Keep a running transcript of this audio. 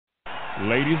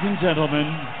Ladies and gentlemen,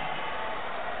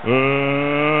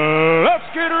 let's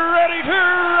get ready to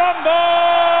rumble!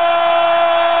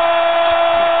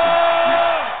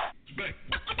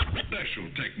 Special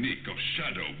technique of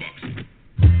shadow boxing.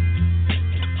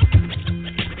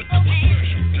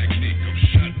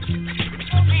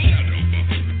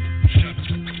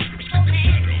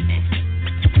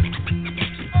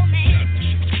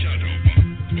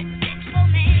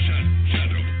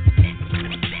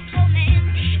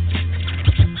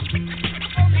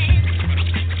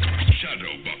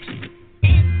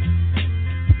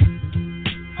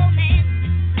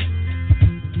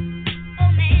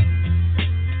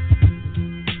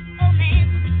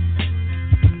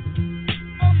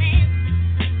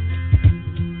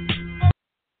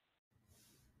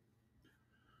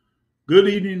 Good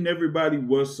evening, everybody.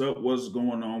 What's up? What's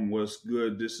going on? What's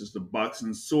good? This is the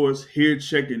Boxing Source here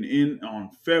checking in on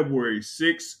February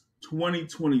 6th,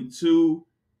 2022.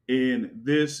 And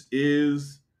this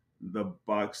is the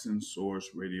Boxing Source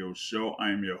radio show.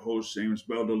 I am your host, James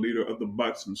Bell, the leader of the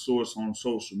Boxing Source on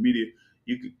social media.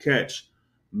 You can catch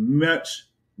much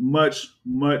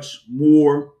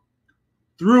more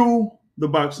through the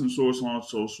Boxing Source on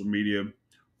social media.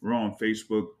 We're on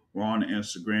Facebook, we're on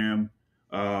Instagram.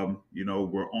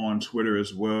 We're on Twitter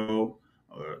as well.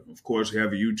 Of course, we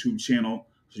have a YouTube channel,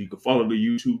 so you can follow the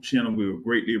YouTube channel. We would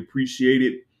greatly appreciate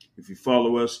it if you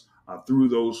follow us through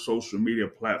those social media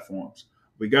platforms.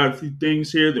 We got a few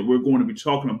things here that we're going to be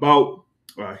talking about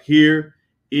here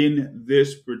in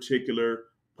this particular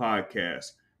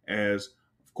podcast. As,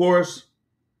 of course,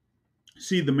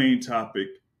 see the main topic,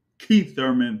 Keith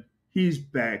Thurman, he's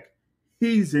back,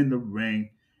 he's in the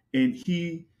ring, and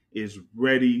he is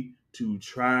ready to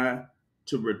try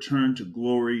to return to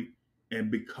glory and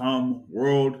become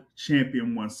world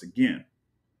champion once again.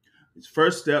 His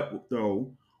first step,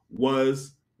 though,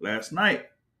 was last night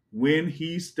when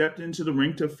he stepped into the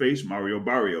ring to face Mario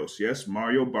Barrios. Yes,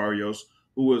 Mario Barrios,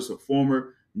 who was a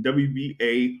former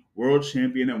WBA world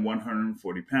champion at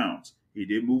 140 pounds. He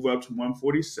did move up to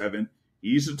 147.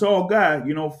 He's a tall guy,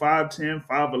 5'10",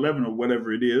 5'11", or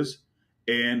whatever it is.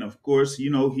 And of course,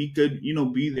 he could,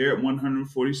 be there at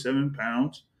 147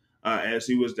 pounds as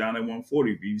he was down at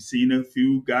 140. We've seen a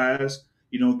few guys,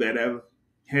 that have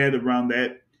had around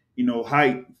that,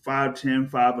 height, 5'10",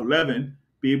 5'11",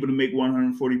 be able to make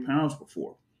 140 pounds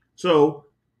before. So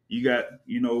you got,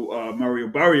 Mario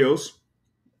Barrios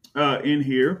in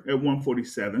here at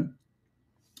 147,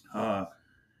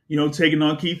 taking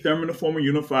on Keith Thurman, the former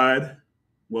unified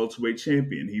welterweight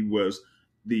champion. He was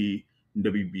the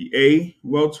WBA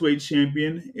welterweight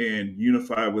champion and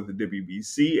unified with the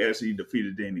WBC as he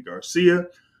defeated Danny Garcia.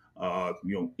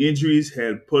 Injuries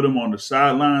had put him on the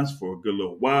sidelines for a good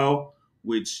little while,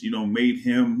 which, made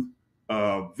him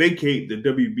vacate the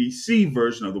WBC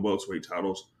version of the welterweight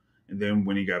titles. And then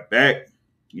when he got back,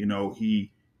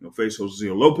 he faced Jose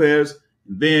Lopez.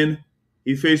 And then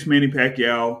he faced Manny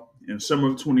Pacquiao in summer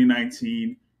of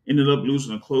 2019, ended up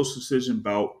losing a close decision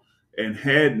bout and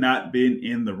had not been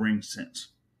in the ring since.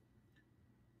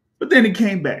 But then he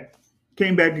came back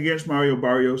against Mario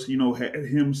Barrios, had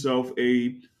himself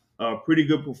a pretty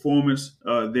good performance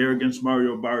there against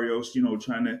Mario Barrios,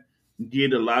 trying to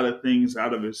get a lot of things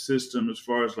out of his system as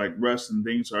far as like rest and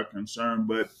things are concerned.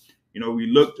 But, we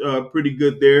looked pretty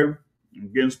good there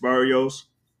against Barrios.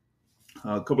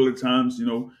 A couple of times,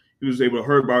 he was able to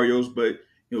hurt Barrios, but,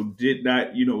 did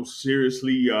not,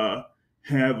 seriously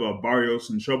have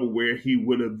Barrios in trouble where he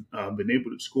would have been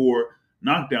able to score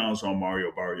knockdowns on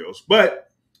Mario Barrios. But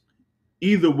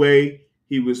either way,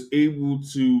 he was able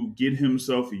to get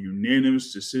himself a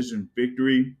unanimous decision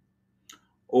victory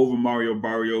over Mario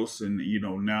Barrios. And,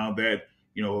 now that,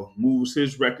 moves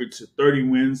his record to 30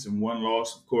 wins and 1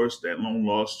 loss. Of course, that lone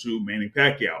loss to Manny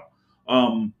Pacquiao.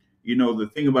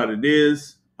 The thing about it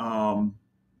is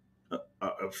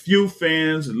a few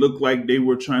fans looked like they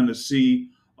were trying to see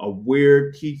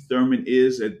where Keith Thurman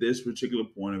is at this particular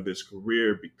point of his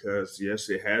career, because yes,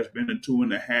 it has been a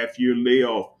 2.5-year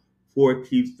layoff for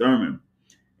Keith Thurman.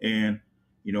 And,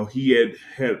 he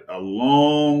had a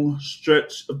long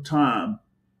stretch of time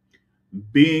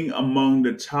being among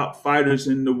the top fighters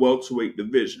in the welterweight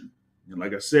division. And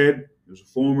like I said, he was a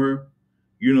former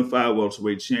unified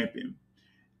welterweight champion.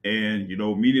 And,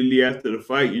 immediately after the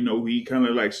fight, he kind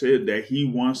of like said that he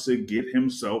wants to get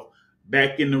himself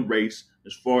back in the race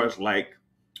as far as like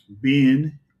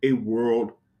being a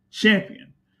world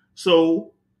champion.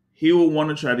 So he will want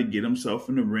to try to get himself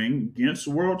in the ring against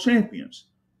world champions,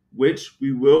 which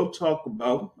we will talk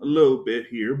about a little bit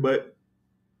here, but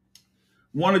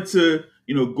wanted to,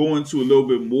 go into a little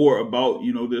bit more about,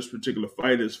 this particular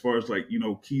fight as far as like,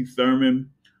 Keith Thurman,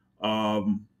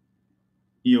 Um,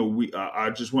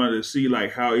 I just wanted to see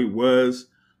like how he was.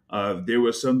 There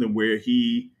was something where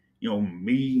he,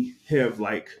 may have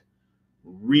like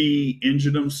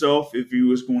re-injured himself if he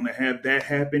was going to have that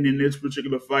happen in this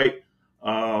particular fight,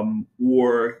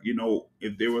 or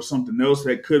if there was something else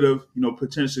that could have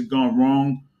potentially gone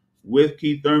wrong with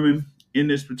Keith Thurman in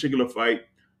this particular fight.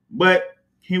 But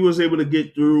he was able to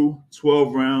get through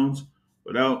 12 rounds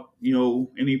without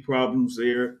any problems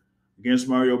there against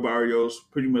Mario Barrios.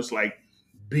 Pretty much like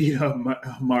beat up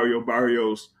Mario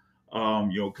Barrios.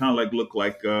 Kind of like looked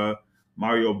like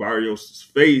Mario Barrios'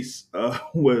 face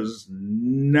was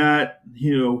not,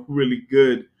 really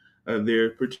good there.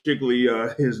 Particularly,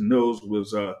 his nose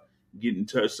was getting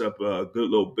touched up a good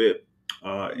little bit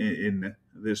in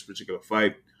this particular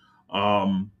fight.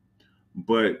 Um,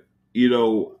 but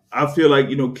I feel like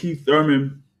Keith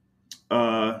Thurman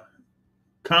uh,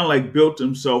 kind of like built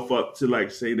himself up to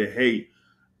like say that, hey,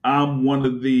 I'm one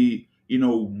of the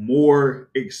more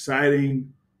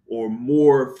exciting or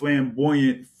more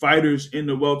flamboyant fighters in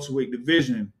the welterweight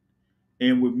division.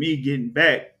 And with me getting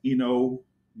back,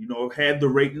 I've had the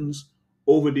ratings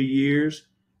over the years.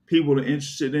 People are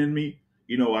interested in me.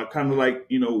 I kind of like,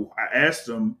 I asked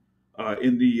them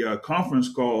in the conference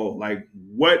call, like,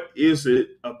 what is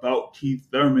it about Keith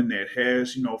Thurman that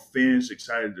has, fans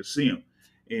excited to see him?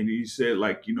 And he said,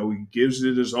 like, he gives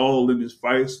it his all in his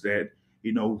fights that,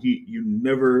 you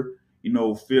never,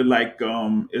 feel like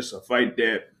it's a fight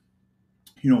that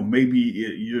maybe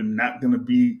you're not going to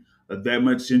be that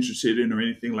much interested in or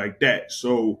anything like that.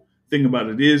 So thing about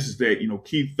it is that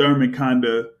Keith Thurman kind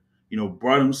of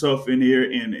brought himself in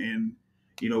here and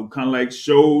kind of like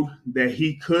showed that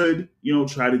he could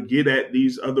try to get at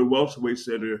these other welterweights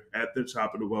that are at the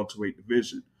top of the welterweight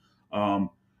division.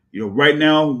 Right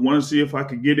now, want to see if I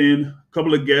could get in a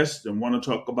couple of guests and want to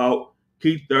talk about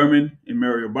Keith Thurman and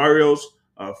Mario Barrios.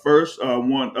 First, I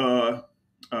want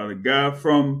the guy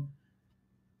from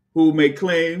who may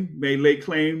lay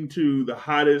claim to the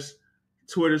hottest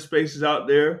Twitter spaces out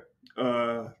there.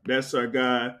 That's our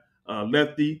guy,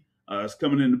 Lefty, is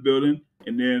coming in the building.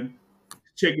 And then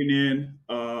checking in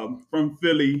from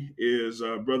Philly is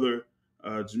brother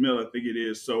Jamil, I think it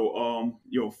is. So,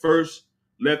 first,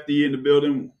 Lefty in the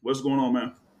building. What's going on,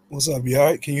 man? What's up? You all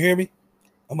right? Can you hear me?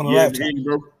 I'm on the Yeah, laptop. hey,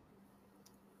 bro.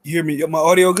 You hear me? My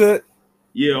audio good?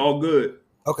 Yeah, all good.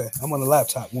 Okay, I'm on the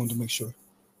laptop. Wanted to make sure.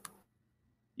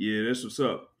 Yeah, that's what's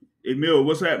up. Emil,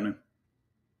 what's happening?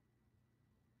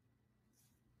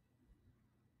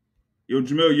 Yo,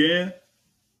 Jamil, you in?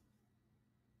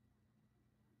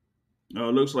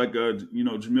 Looks like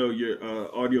Jamil,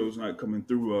 your audio is not coming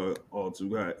through all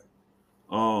too hot.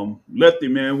 Lefty,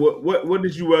 man, what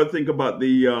did you think about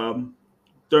the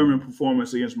Thurman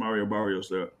performance against Mario Barrios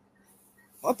there?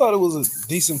 I thought it was a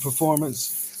decent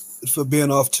performance for being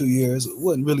off 2 years.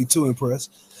 Wasn't really too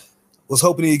impressed. Was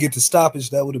hoping he'd get the stoppage.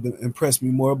 That would have impressed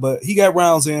me more. But he got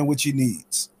rounds in, which he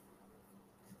needs.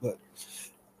 But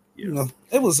it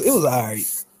was all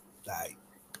right. All right.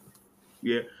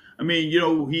 Yeah. I mean,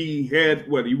 he had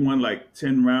he won like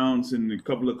 10 rounds in a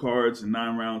couple of cards and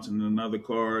 9 rounds in another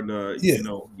card. Yeah.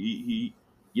 He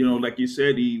like you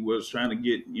said, he was trying to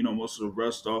get, most of the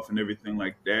rust off and everything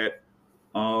like that.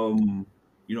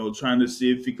 Trying to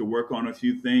see if he could work on a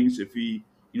few things. If he,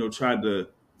 tried to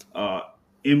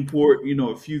import,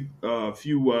 a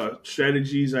few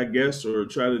strategies, I guess, or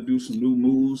try to do some new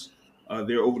moves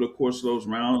there over the course of those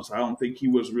rounds. I don't think he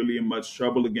was really in much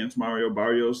trouble against Mario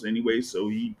Barrios anyway, so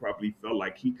he probably felt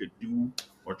like he could do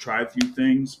or try a few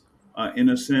things in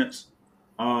a sense.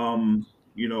 And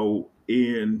it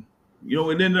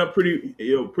ended up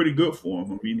pretty good for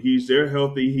him. I mean, he's there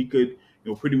healthy. He could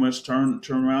pretty much turn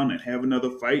around and have another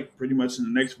fight pretty much in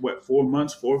the next 4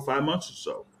 or 5 months or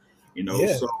so.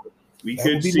 Yeah, so we that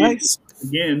could would be see nice. it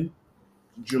again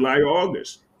July or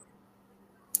August.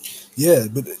 Yeah,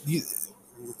 but you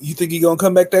think he's gonna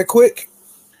come back that quick?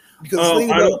 Because the thing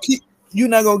about you're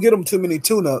not gonna get him too many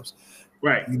tune-ups,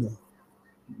 right?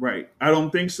 Right. I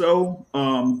don't think so.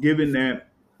 Given that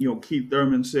Keith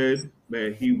Thurman said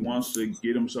that he wants to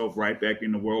get himself right back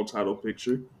in the world title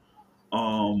picture.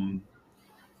 And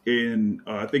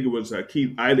I think it was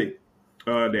Keith Idec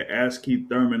that asked Keith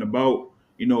Thurman about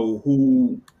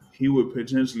who he would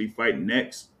potentially fight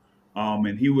next.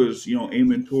 And he was,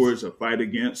 aiming towards a fight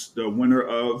against the winner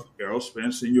of Errol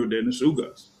Spence and Yordenis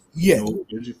Ugas. Yeah.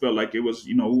 Because he felt like it was,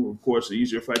 of course, an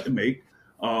easier fight to make.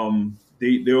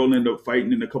 They'll end up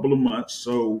fighting in a couple of months.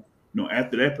 So,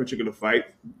 after that particular fight,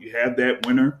 you have that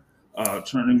winner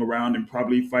turning around and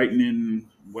probably fighting in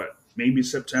maybe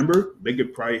September. They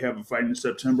could probably have a fight in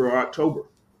September or October.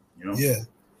 Yeah.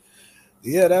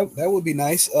 Yeah, that would be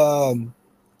nice.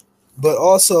 But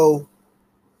also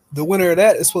the winner of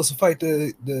that is supposed to fight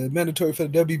the mandatory for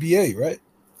the WBA, right?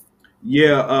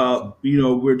 Yeah,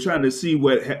 we're trying to see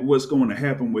what's going to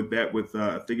happen with that. With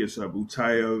I think it's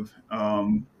Butayev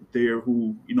there,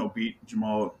 who beat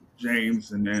Jamal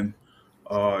James, and then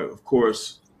of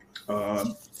course, uh,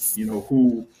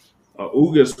 who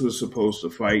Ugas was supposed to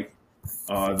fight.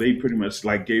 They pretty much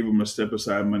like gave him a step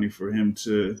aside money for him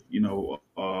to,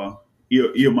 Iomana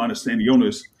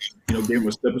Stanionis, gave him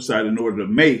a step aside in order to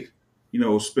make,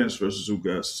 Spence versus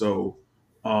Ugas. So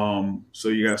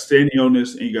you got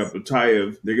Stanionis and you got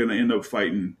Batayev. They're going to end up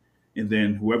fighting, and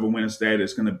then whoever wins that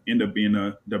is going to end up being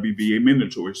a WBA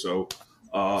mandatory. So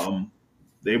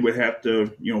they would have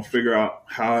to, figure out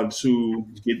how to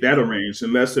get that arranged,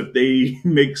 unless if they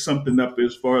make something up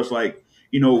as far as like,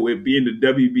 with being the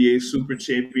WBA super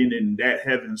champion and that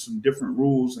having some different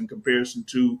rules in comparison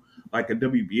to like a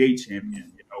WBA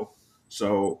champion.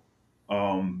 So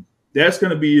that's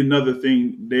going to be another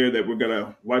thing there that we're going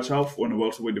to watch out for in the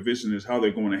welterweight division is how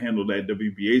they're going to handle that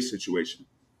WBA situation.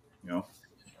 Yeah,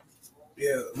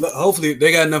 hopefully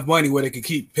they got enough money where they could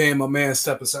keep paying my man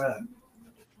step aside.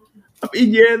 I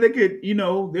mean, yeah, they could,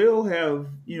 they'll have,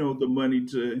 the money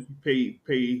to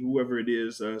pay whoever it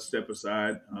is step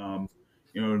aside,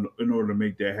 in order to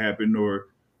make that happen. Or,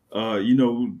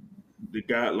 the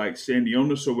guy like Sandy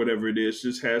Onis or whatever it is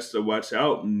just has to watch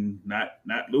out and not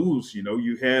lose.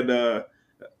 You had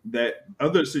that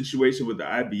other situation with the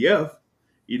IBF,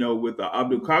 with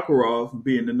Abdul Kakarov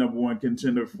being the number one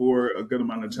contender for a good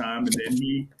amount of time, and then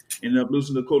he ended up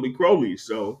losing to Cody Crowley.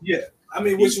 So yeah. I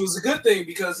mean, which was a good thing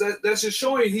because that's just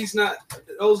showing he's not.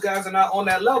 Those guys are not on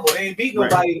that level. They ain't beat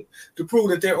nobody to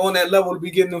prove that they're on that level to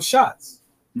be getting those shots.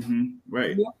 Mm-hmm.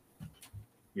 Right.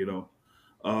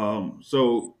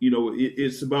 So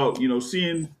it's about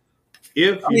seeing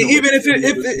if even if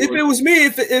it was me,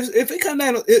 if it come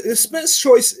down, if Spence's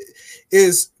choice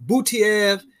is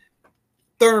Butayev,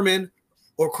 Thurman,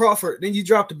 or Crawford, then you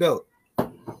drop the belt.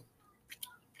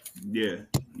 Yeah,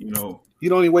 You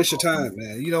don't even waste your time,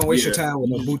 man. You don't waste your time with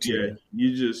no Butayev.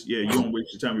 Yeah, you don't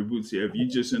waste your time with Butayev. You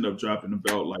just end up dropping the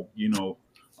belt, like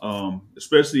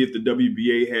especially if the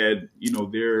WBA had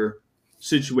their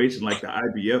situation like the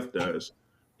IBF does.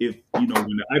 If when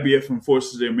the IBF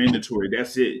enforces their mandatory,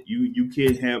 that's it. You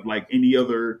can't have like any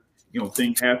other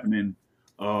thing happening.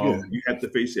 You have to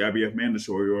face the IBF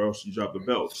mandatory, or else you drop the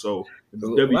belt. So the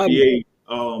WBA,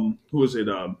 who is it?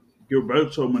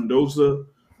 Gilberto Mendoza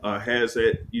has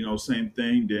that same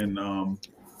thing. Then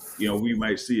we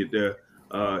might see it there.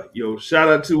 Shout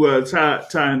out to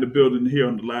Ty in the building here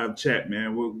on the live chat,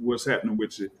 man. What's happening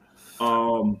with you?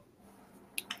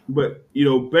 But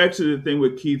back to the thing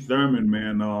with Keith Thurman,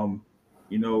 man.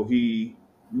 He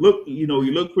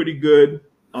looked pretty good.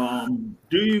 Do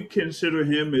you consider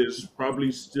him as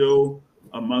probably still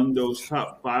among those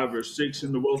top 5 or 6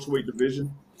 in the welterweight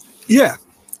division? Yeah.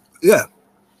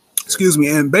 Excuse me.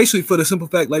 And basically, for the simple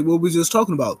fact, like what we were just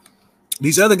talking about,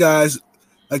 these other guys,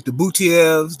 like the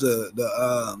Butievs,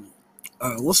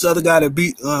 what's the other guy that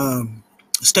beat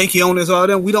Stanky Owners, all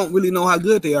them? We don't really know how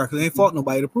good they are because they ain't fought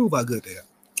nobody to prove how good they are.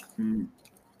 Mm-hmm.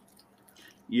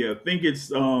 Yeah, I think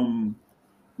it's. I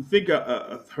think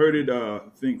I heard it.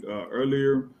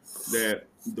 Earlier that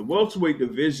the welterweight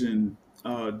division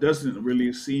doesn't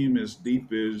really seem as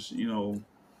deep as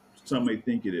some may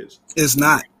think it is. It's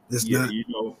not. It's not. We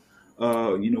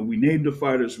named the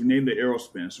fighters. We named the Errol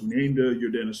Spence. We named the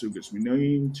Yordenis Ugas. We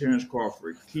named Terrence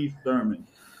Crawford, Keith Thurman,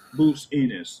 Boots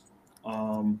Ennis,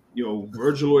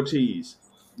 Virgil Ortiz,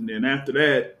 and then after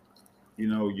that,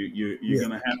 you're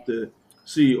gonna have to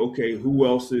see, okay, who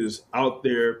else is out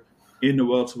there in the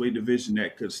welterweight division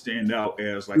that could stand out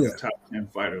as like a top 10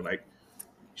 fighter. Like,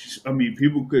 I mean,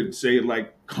 people could say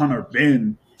like Conor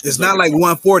Benn. It's not like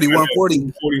 140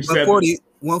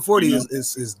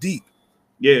 is deep.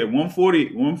 Yeah,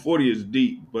 140 is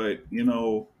deep, but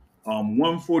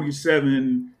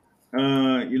 147,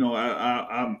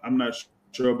 I'm not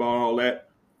sure about all that.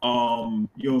 Some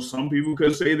people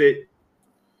could say that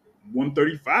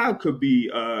 135 could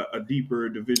be a deeper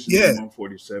division than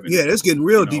 147. Yeah, it's getting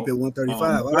real deep at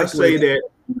 135. I say that.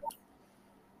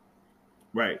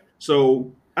 Right.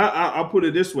 So I'll put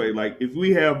it this way: like if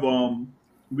we have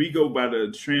we go by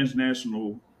the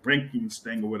transnational rankings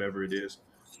thing or whatever it is.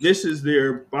 This is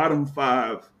their bottom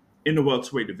 5 in the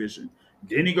welterweight division: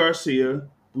 Danny Garcia,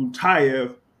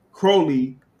 Butayev,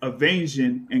 Crowley,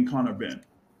 Avanesian, and Conor Benn.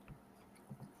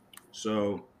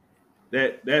 So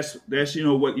that's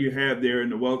what you have there in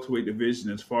the welterweight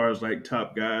division as far as like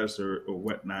top guys or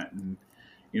whatnot, and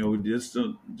it just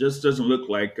doesn't look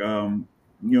like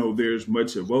there's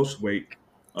much at welterweight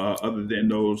other than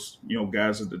those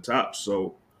guys at the top.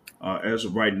 So as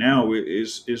of right now,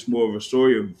 it's more of a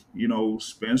story of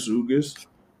Spence Ugas,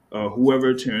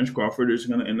 whoever Terrence Crawford is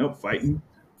going to end up fighting,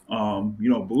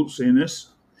 Boots Ennis,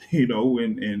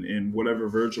 and whatever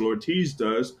Virgil Ortiz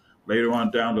does later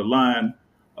on down the line.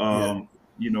 Yeah.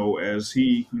 As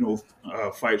he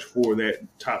fights for that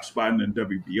top spot in the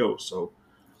WBO. So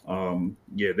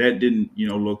that didn't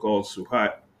look all too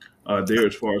hot there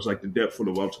as far as like the depth for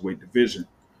the welterweight division.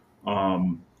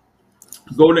 Um,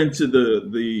 Going into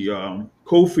the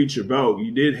co-feature bout,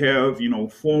 you did have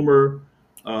former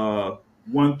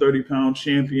 130-pound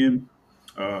champion,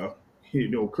 uh,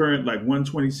 current like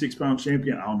 126-pound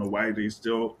champion. I don't know why they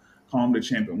still call him the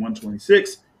champion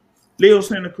 126. Leo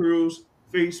Santa Cruz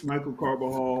faced Michael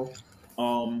Carbajal.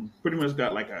 Pretty much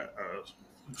got like a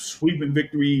sweeping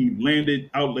victory,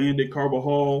 outlanded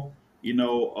Carbajal.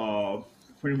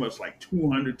 Pretty much like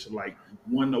 200 to like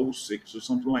 106 or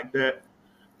something like that.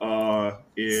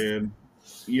 And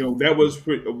that was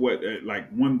what like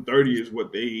 130 is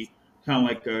what they kind of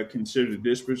like considered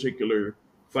this particular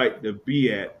fight to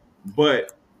be at.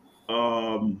 But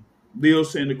Leo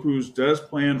Santa Cruz does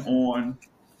plan on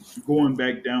going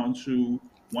back down to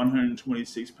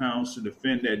 126 pounds to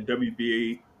defend that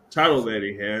WBA title that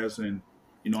he has. And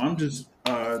I'm just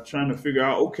trying to figure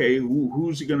out, okay,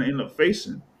 who's he going to end up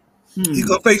facing? He's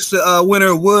gonna face the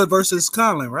winner of Wood versus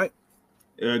Conlon, right?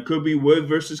 Could be Wood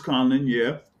versus Conlon,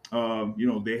 yeah.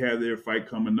 They have their fight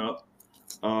coming up.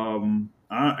 And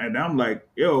I'm like,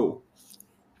 yo.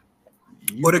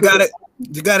 Or the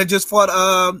guy that just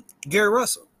fought Gary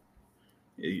Russell.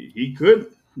 He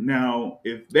could. Now,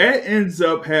 if that ends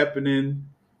up happening,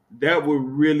 that would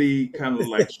really kind of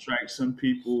like strike some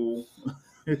people,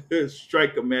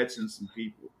 strike a match in some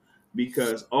people.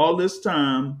 Because all this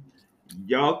time,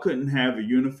 y'all couldn't have a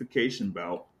unification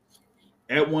bout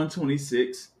at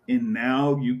 126, and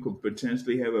now you could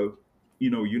potentially have a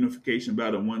unification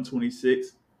bout at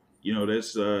 126.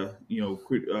 That's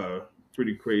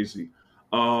pretty crazy.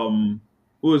 What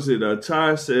was it?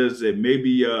 Ty says that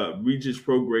maybe Regis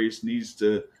Prograis needs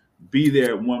to be there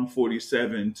at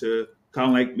 147 to kind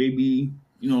of like maybe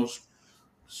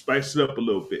spice it up a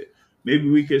little bit. Maybe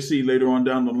we could see later on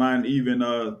down the line even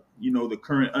the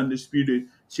current undisputed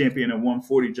champion at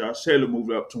 140, Josh Taylor,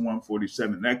 moved up to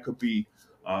 147. That could be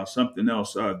something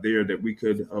else there that we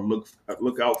could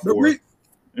look out for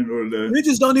in order to.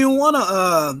 Regis don't even want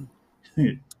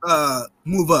to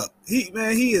move up.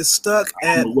 He is stuck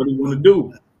at what he want to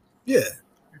do. Yeah.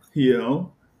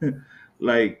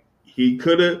 Like he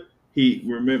could have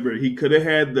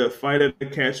had the fight at the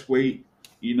catch weight,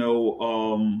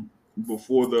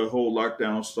 before the whole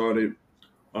lockdown started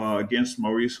against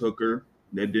Maurice Hooker.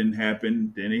 That didn't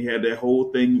happen. Then he had that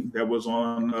whole thing that was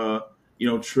on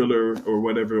Triller or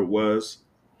whatever it was.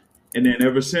 And then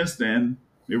ever since then,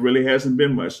 it really hasn't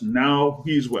been much. Now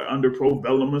he's under Pro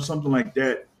Bellum or something like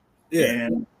that. Yeah.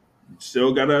 And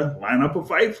still got to line up a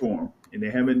fight for him. And they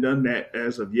haven't done that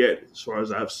as of yet, as far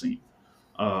as I've seen.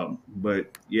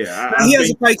 But yeah. He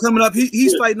has a fight coming up.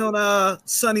 He's fighting on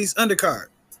Sonny's undercard.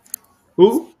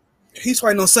 Who? He's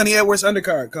fighting on Sonny Edwards'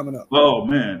 undercard coming up. Oh,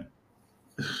 man.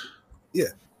 Yeah.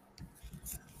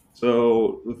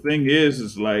 So the thing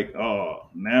is like,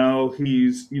 now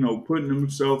he's, putting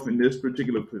himself in this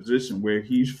particular position where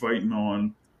he's fighting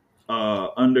on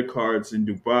undercards in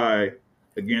Dubai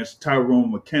against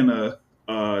Tyrone McKenna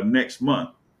next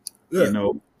month.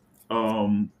 Yeah.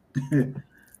 And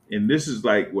this is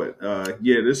like what?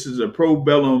 This is a Pro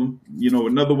Bellum,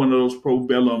 another one of those Pro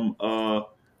Bellum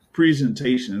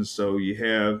presentations. So you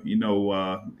have,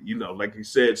 like you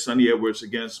said, Sonny Edwards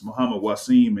against Muhammad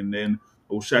Wasim, and then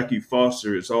Oshaki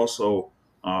Foster is also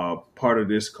part of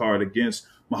this card against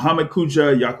Muhammad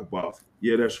Kuja Yakubov.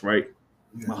 Yeah, that's right.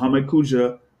 Yeah. Muhammad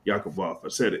Kuja Yakubov. I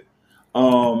said it.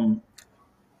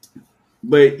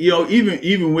 But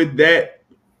even with that,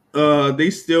 they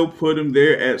still put him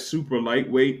there at super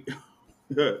lightweight.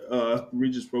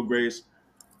 Regis Prograis.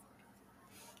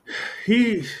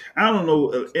 I don't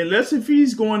know, unless if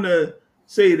he's going to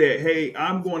say that, hey,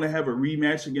 I'm going to have a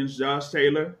rematch against Josh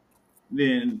Taylor,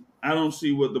 then I don't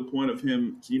see what the point of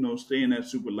him, staying at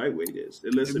super lightweight is.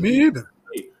 Unless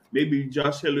maybe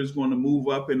Josh Taylor is going to move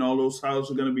up and all those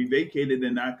titles are going to be vacated,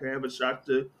 and I could have a shot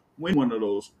to win one of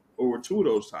those or two of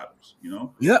those titles,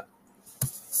 Yeah.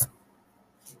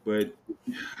 But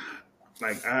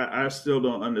like I still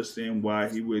don't understand why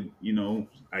he would,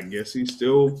 I guess he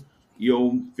still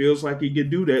feels like he could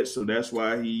do that. So that's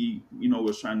why he,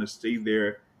 was trying to stay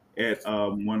there at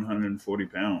 140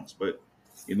 pounds. But,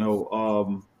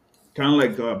 kind of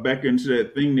like back into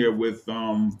that thing there with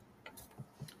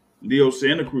Leo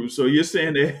Santa Cruz. So you're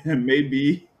saying that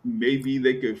maybe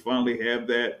they could finally have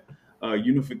that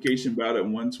unification bout at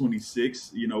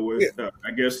 126. You know, Yeah, with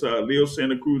I guess Leo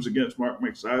Santa Cruz against Mark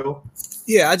Magsayo.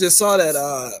 yeah. I just saw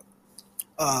that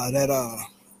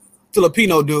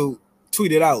Filipino dude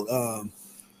tweeted out.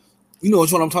 You know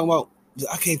which one I'm talking about?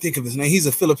 I can't think of his name. He's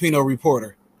a Filipino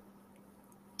reporter.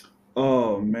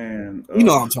 Oh man, You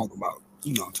know what I'm talking about.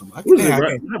 You know what I'm talking who is about. it? I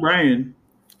can't- Not Ryan.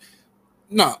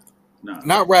 No, No.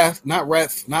 not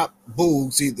Raph, not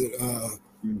Boogs either.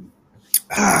 Mm,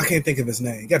 I can't think of his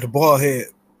name. He got the bald head.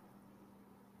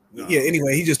 no. Yeah.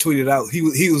 Anyway, he just tweeted out. He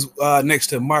was next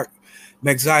to Mark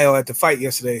Magsayo at the fight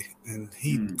yesterday, and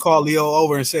he called Leo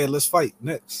over and said, "Let's fight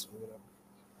next."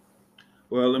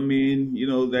 Well, I mean, you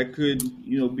know, that could,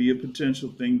 you know, be a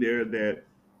potential thing there that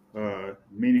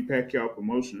Manny Pacquiao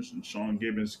Promotions and Sean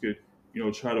Gibbons could, you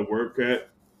know, try to work at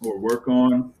or work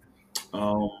on.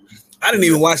 Um, I didn't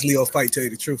even watch Leo fight. Tell you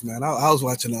the truth, man. I was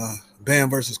watching Bam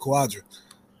versus Quadra.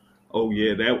 oh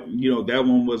yeah, that you know that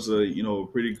one was a a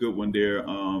pretty good one there.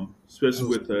 Especially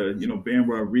with Bam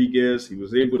Rodriguez, he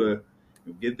was able to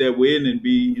get that win and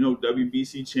be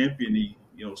WBC champion. He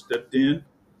stepped in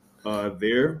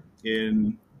there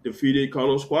and defeated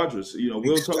Carlos Quadras.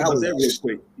 We'll talk about that real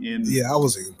quick. And Yeah, I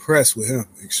was impressed with him.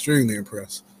 Extremely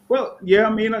impressed. well, yeah,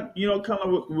 I mean, kind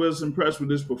of was impressed with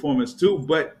this performance too.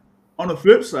 But on the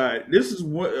flip side, this is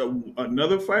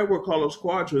another fight where Carlos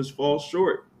Quadras falls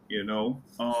short.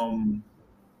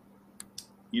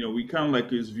 We kind of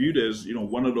like is viewed as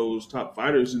one of those top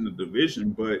fighters in the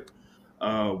division, but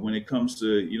when it comes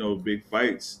to big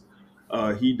fights,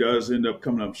 he does end up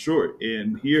coming up short.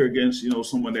 And here against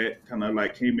someone that kind of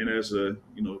like came in as a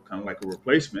kind of like a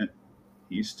replacement,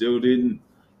 he still didn't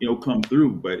come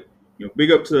through. But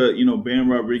big up to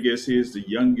Bam Rodriguez. He is the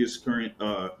youngest current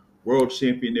world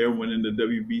champion there, winning the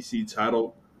WBC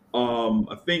title.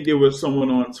 I think there was someone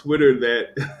on Twitter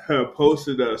that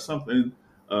posted something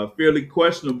fairly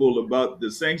questionable about the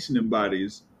sanctioning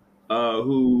bodies,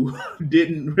 who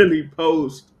didn't really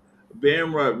post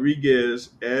Bam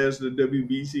Rodriguez as the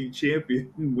WBC champion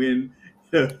when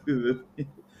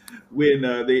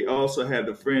they also had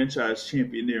the franchise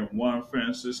champion there, Juan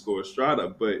Francisco Estrada.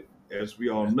 But as we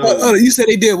all know, you said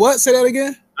they did what? Say that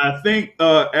again. I think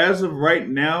as of right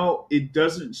now, it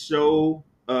doesn't show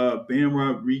Bam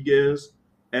Rodriguez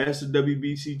as the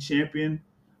WBC champion.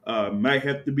 Might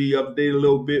have to be updated a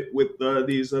little bit with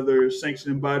these other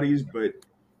sanctioning bodies, but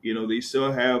they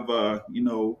still have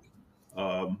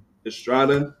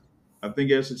Estrada, I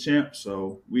think, as a champ.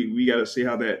 So we got to see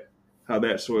how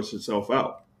that sorts itself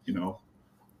out.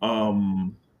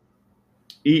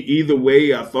 Either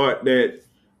way, I thought that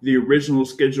the original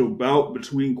scheduled bout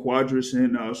between Quadras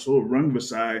and Saul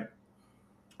Rungvisai,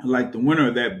 like the winner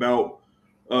of that bout,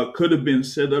 could have been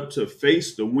set up to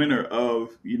face the winner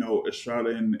of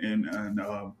Estrada and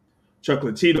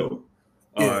Chocolatito,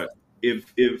 Yeah.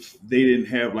 if they didn't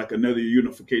have like another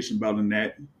unification bout in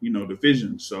that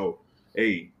division. So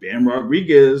hey, Bam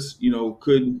Rodriguez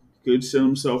could set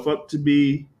himself up to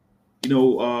be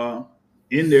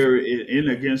in there in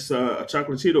against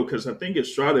Chocolatito, because I think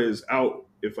Estrada is out,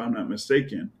 if I'm not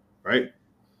mistaken, right?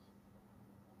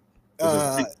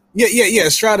 Yeah.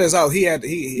 Estrada is out. He had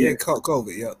caught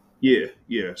COVID. Yeah.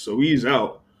 Yeah. So he's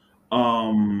out,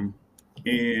 and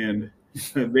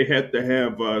they had to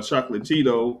have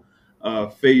Chocolatito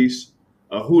face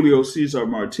Julio Cesar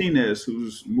Martinez,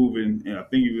 who's moving, and I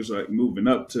think he was like moving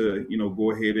up to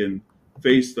go ahead and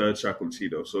face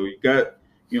Chocolatito. So you got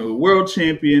the world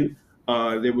champion.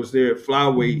 There was there at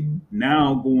flyweight,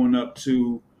 now going up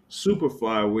to super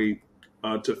flyweight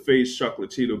to face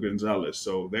Chocolatito Gonzalez.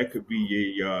 So that could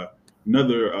be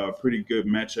another pretty good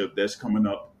matchup that's coming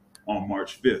up on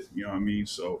March 5th. You know what I mean?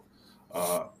 So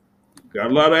got a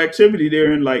lot of activity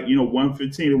there in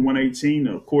 115 and 118.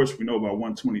 Of course, we know about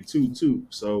 122 too.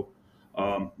 So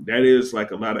that is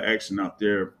like a lot of action out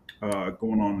there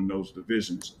going on in those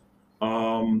divisions.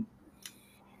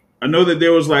 I know that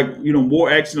there was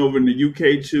more action over in the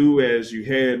UK too, as you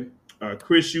had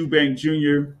Chris Eubank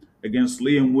Jr. against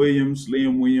Liam Williams.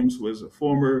 Liam Williams was a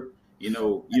former,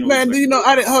 Man, do you know?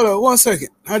 I didn't. Hold on 1 second.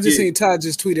 I just seen Todd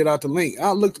just tweeted out the link.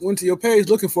 I went to your page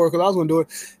looking for it because I was going to do it,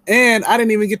 and I didn't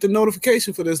even get the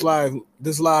notification for this live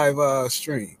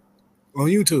stream on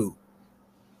YouTube.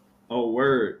 Oh,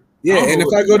 word. Yeah, and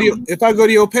if I go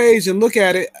to your page and look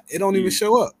at it, it don't even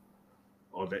show up.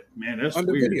 Oh, that's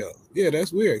under weird. video. Yeah,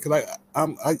 that's weird because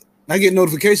I get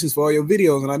notifications for all your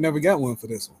videos and I never got one for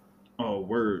this one. Oh,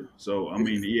 word. So I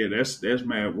mean, yeah, that's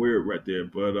mad weird right there.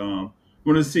 But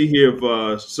we're gonna see here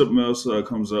if something else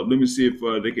comes up. Let me see if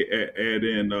they can add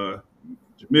in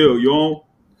Jamil. You on?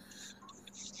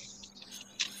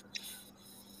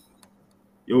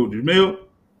 Yo, Jamil.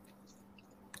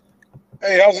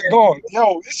 Hey, how's it going?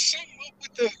 Yo, it's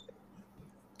something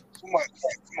up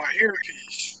with my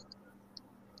earpiece.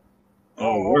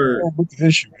 Oh, word. I don't know what the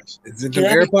issue is. Is it the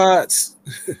AirPods?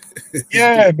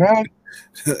 Yeah, man.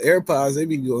 AirPods, they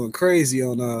be going crazy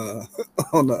on the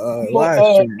live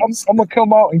streams. I'm gonna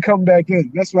come out and come back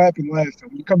in. That's what happened last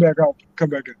time. You come back out, come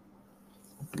back in.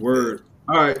 Word.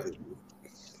 All right.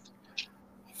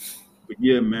 But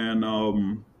yeah, man.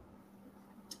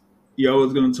 I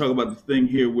was gonna talk about the thing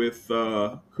here with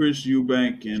Chris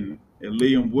Eubank and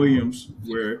Liam Williams,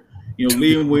 where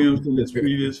Liam Williams in his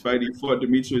previous fight he fought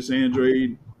Demetrius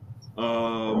Andrade.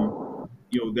 That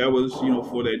was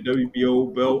for that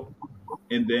WBO belt,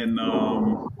 and then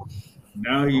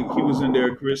now he was in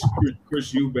there, Chris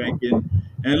Eubank, and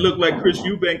it looked like Chris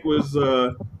Eubank was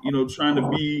trying to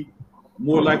be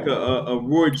more like a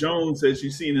Roy Jones as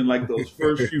you've seen in like those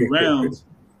first few rounds.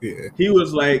 Yeah. He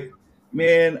was like,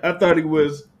 man, I thought he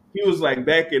was like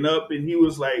backing up, and he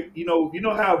was like, you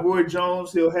know how Roy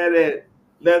Jones, he'll have that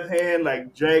left hand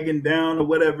like dragging down or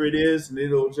whatever it is, and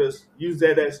it'll just use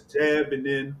that as a jab and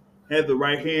then have the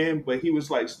right hand, but he was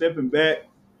like stepping back.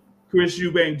 Chris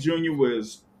Eubank Jr.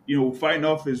 was, fighting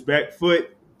off his back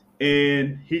foot,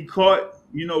 and he caught,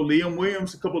 Liam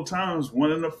Williams a couple of times,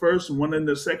 one in the first and one in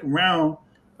the second round,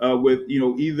 with,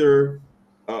 either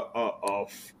a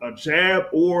jab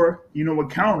or, a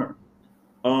counter.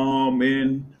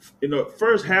 And in the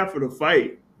first half of the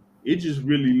fight, it just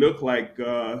really looked like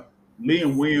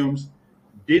Liam Williams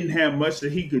didn't have much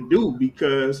that he could do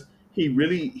because he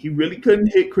really couldn't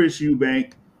hit Chris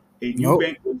Eubank, and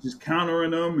Eubank was just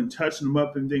countering him and touching him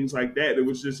up and things like that. It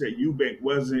was just that Eubank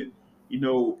wasn't,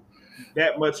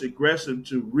 that much aggressive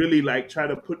to really like try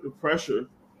to put the pressure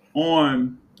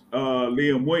on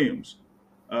Liam Williams.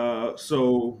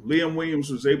 So Liam Williams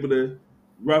was able to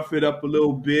rough it up a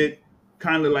little bit,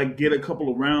 kind of like get a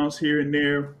couple of rounds here and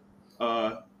there,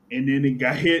 and then he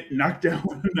got knocked down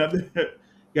with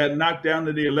got knocked down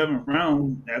to the 11th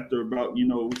round after about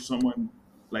someone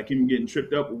like him getting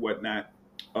tripped up or whatnot.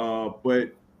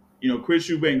 But Chris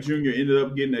Eubank Jr. ended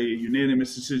up getting a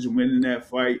unanimous decision win in that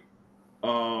fight.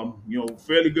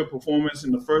 Fairly good performance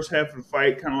in the first half of the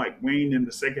fight, kind of like waned in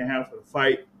the second half of the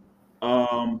fight.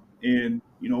 And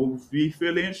be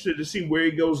fairly interested to see where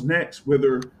he goes next,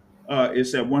 whether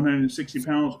it's at 160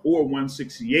 pounds or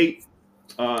 168.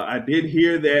 I did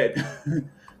hear that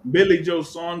Billy Joe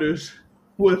Saunders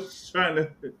was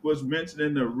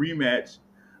mentioning a rematch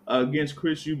against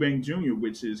Chris Eubank Jr.,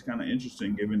 which is kind of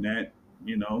interesting given that,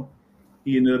 he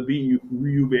ended up beating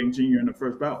Eubank Jr. in the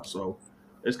first bout. So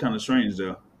it's kind of strange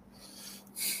though.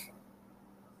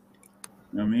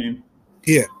 I mean,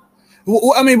 yeah.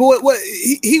 Well, I mean, but what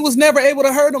he was never able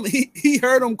to hurt him. He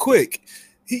hurt him quick.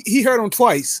 He hurt him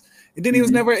twice, and then he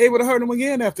was never able to hurt him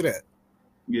again after that.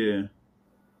 Yeah.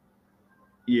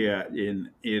 Yeah, and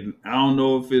I don't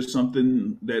know if it's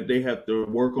something that they have to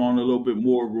work on a little bit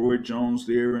more, Roy Jones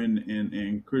there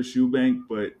and Chris Eubank,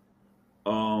 but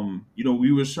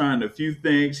we was trying a few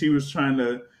things. He was trying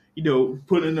to,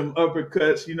 put in them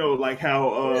uppercuts, like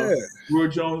how Roy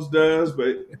Jones does,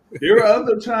 but there are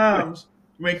other times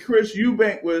when Chris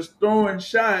Eubank was throwing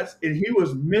shots and he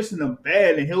was missing them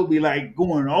bad, and he'll be like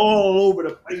going all over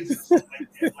the place and stuff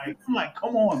like that. Like, I'm like,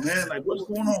 come on, man! Like, what's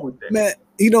going on with that? Man,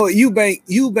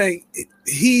 Eubank,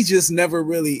 he just never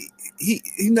really he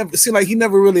never seemed like he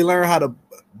never really learned how to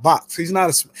box. He's not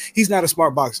a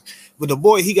smart boxer. But the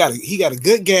boy, he got a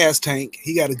good gas tank.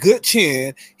 He got a good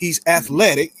chin. He's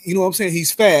athletic. You know what I'm saying?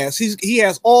 He's fast. He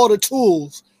has all the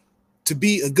tools to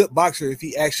be a good boxer if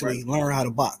he actually learn how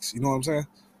to box. You know what I'm saying?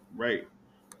 Right.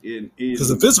 Because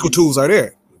the physical tools are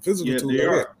there.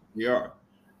 They are.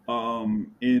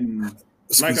 And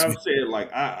like I said,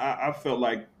 like I felt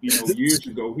like years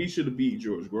ago he should have beat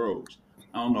George Groves.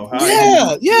 I don't know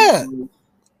how. Yeah.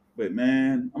 But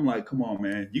man, I'm like, come on,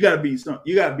 man, you gotta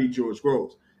beat George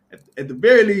Groves. At the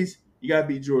very least, you gotta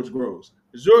beat George Groves.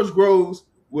 George Groves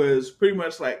was pretty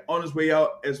much like on his way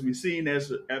out, as we've seen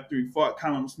after he fought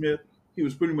Callum Smith. He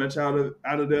was pretty much out of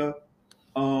there.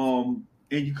 And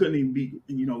you couldn't even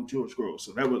beat, George Groves.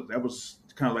 So that was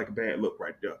kind of like a bad look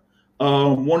right there.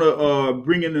 Want to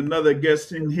bring in another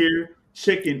guest in here,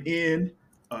 checking in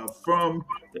from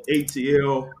the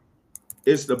ATL.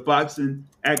 It's the boxing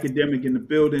academic in the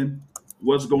building.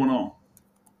 What's going on?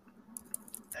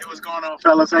 Hey, what's going on,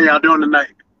 fellas? How y'all doing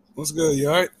tonight? What's good? You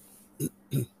all right?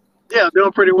 Yeah,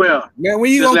 doing pretty well. Man,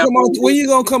 when you gonna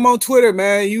come on Twitter,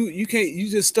 man? You can't. You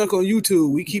just stuck on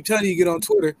YouTube. We keep telling you to get on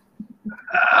Twitter.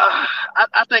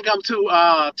 I think I'm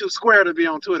too square to be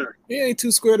on Twitter. He ain't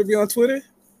too square to be on Twitter.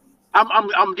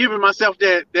 I'm giving myself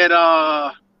that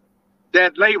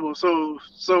that label, so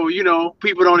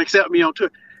people don't accept me on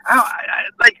Twitter.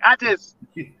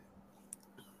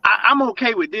 I'm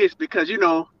okay with this because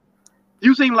you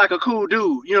seem like a cool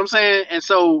dude, you know what I'm saying? And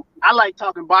so I like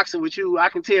talking boxing with you. I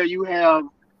can tell you have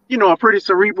a pretty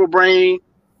cerebral brain,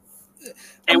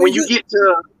 and when you get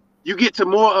to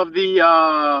more of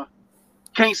the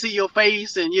can't see your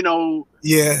face and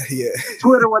yeah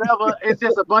Twitter whatever, it's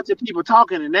just a bunch of people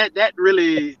talking, and that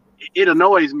really it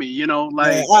annoys me, like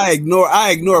man,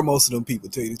 I ignore most of them people,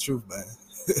 tell you the truth, man.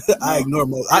 I ignore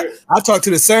most. I talk to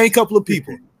the same couple of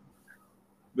people.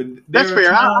 But that's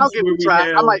fair. I'll give it a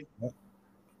try. I might.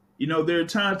 There are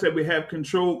times that we have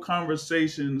controlled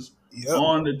conversations Yep.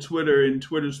 on the Twitter and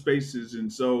Twitter Spaces,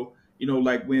 and so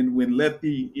like when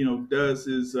Lefty does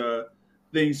his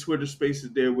things, Twitter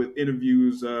Spaces there with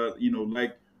interviews,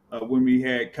 like when we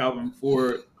had Calvin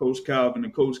Ford, Coach Calvin,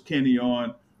 and Coach Kenny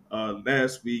on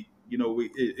last week.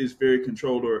 It's very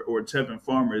controlled, or Tevin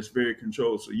Farmer is very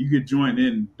controlled, so you could join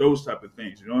in those type of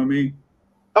things. You know what I mean?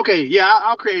 Okay, yeah,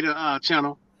 I'll create a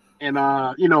channel and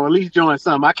at least join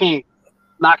some. I can't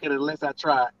knock it unless I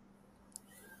try.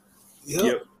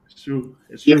 Yep. It's true.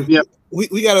 Yep.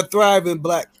 We got a thriving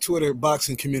Black Twitter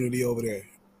boxing community over there.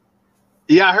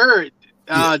 Yeah, I heard.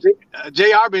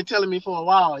 JR been telling me for a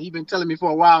while. He's been telling me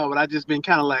for a while, but I just been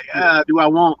kind of like, do I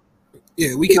want?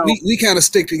 Yeah, we kind of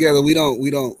stick together. We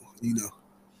don't.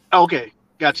 Okay,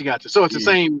 gotcha. So it's the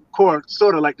same core,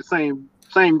 sort of like the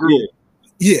same group.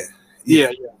 Yeah.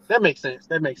 That makes sense.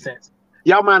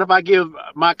 Y'all mind if I give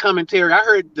my commentary? I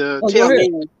heard the tail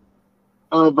end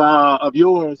of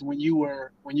yours when you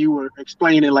were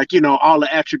explaining all the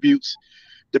attributes,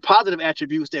 the positive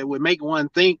attributes that would make one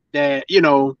think that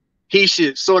he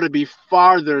should sort of be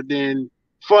further than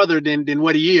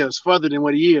what he is.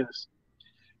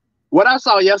 What I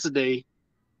saw yesterday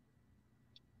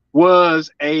was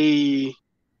I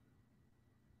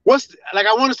want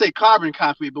to say carbon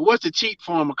copy, but what's the cheap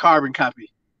form of carbon copy?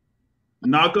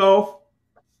 Knockoff.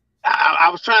 I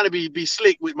was trying to be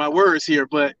slick with my words here,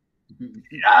 but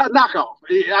knockoff.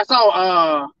 I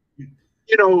saw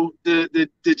the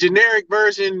generic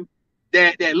version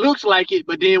that looks like it,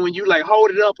 but then when you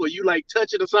hold it up or you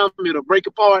touch it or something, it'll break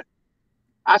apart.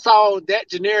 I saw that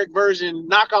generic version,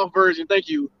 knockoff version. Thank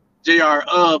you, JR,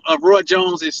 of Roy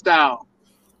Jones' style.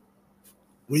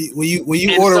 When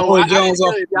you order Roy Jones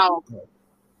off,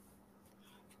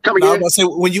 come again. I was about to say,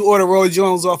 when you order Roy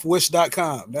Jones off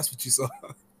Wish.com, that's what you saw.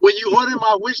 When you order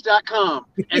my Wish.com,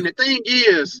 and the thing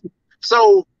is,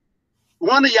 so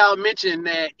one of y'all mentioned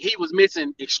that he was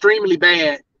missing extremely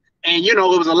bad, and it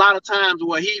was a lot of times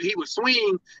where he would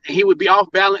swing and he would be off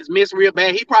balance, miss real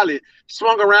bad. He probably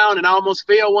swung around and almost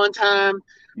fell one time.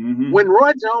 Mm-hmm. When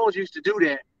Roy Jones used to do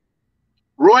that,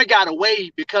 Roy got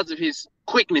away because of his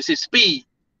quickness, his speed.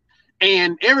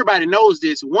 And everybody knows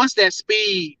this. Once that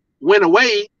speed went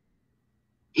away,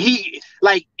 he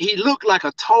looked like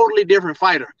a totally different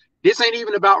fighter. This ain't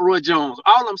even about Roy Jones.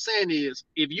 All I'm saying is,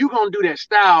 if you're gonna do that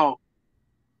style,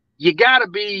 you gotta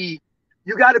be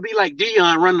like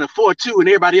Dion running the 4-2 and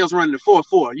everybody else running the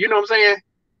 4-4. You know what I'm saying?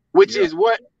 Which is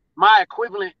what my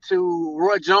equivalent to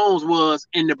Roy Jones was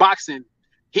in the boxing.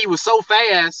 He was so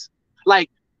fast,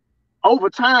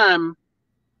 over time,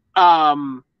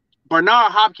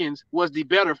 Bernard Hopkins was the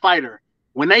better fighter.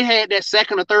 When they had that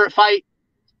second or third fight,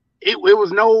 it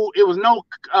was no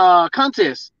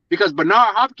contest, because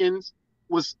Bernard Hopkins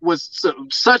was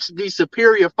such the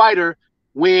superior fighter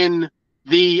when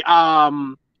the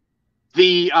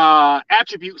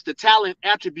attributes, the talent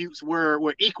attributes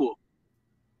were equal,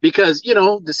 because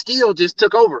the skill just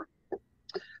took over.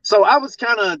 So I was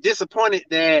kind of disappointed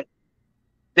that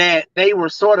they were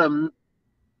sort of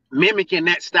mimicking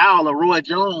that style of Roy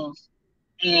Jones,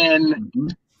 and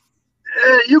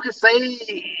you could say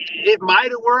it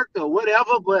might have worked or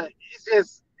whatever, but it's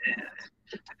just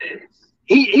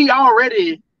he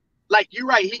already, you're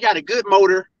right, he got a good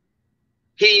motor.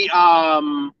 He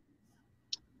I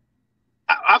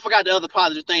forgot the other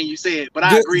positive thing you said, but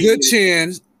I agree. Good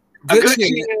chin, good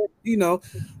chin.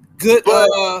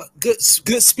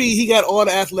 Good speed. He got all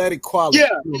the athletic quality.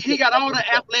 Yeah, he got all the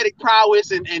athletic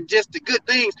prowess and just the good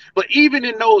things. But even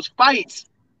in those fights,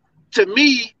 to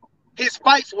me, his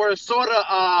fights were sort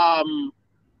of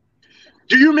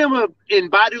do you remember in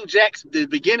the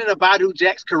beginning of Badu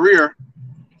Jack's career,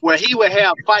 where he would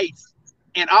have fights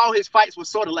and all his fights were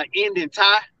sort of end in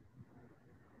tie?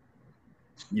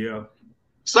 Yeah.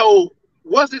 So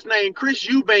what's his name? Chris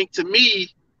Eubank, to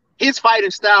me, his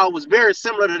fighting style was very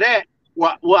similar to that,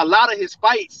 where a lot of his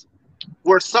fights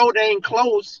were so dang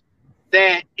close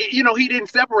that, he didn't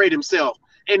separate himself.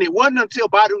 And it wasn't until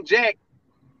Badu Jack,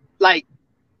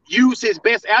 use his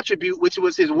best attribute, which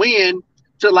was his win,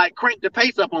 to like crank the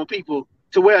pace up on people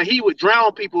to where he would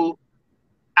drown people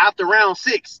after round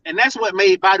 6. And that's what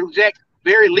made Badou Jack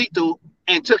very lethal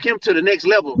and took him to the next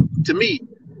level. To me,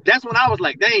 that's when I was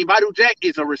like, dang, Badou Jack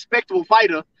is a respectable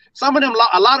fighter. Some of them,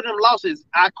 a lot of them losses,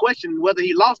 I questioned whether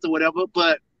he lost or whatever,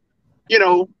 but you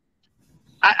know,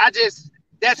 I just,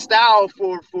 that style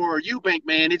for Eubank,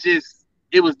 man,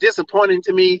 it was disappointing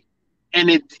to me. And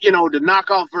it, you know, the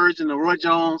knockoff version of Roy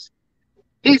Jones,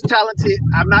 he's talented.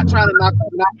 I'm not trying to knock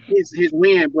his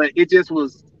win, but it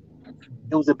was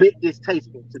a bit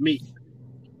distasteful to me.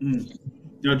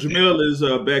 Now Jamil is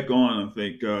back on. I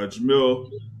think Jamil,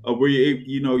 were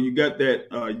you got that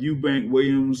Eubank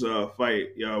Williams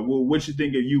fight? Well, what you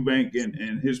think of Eubank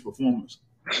and his performance,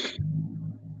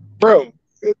 bro?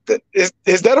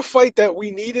 Is that a fight that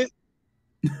we needed?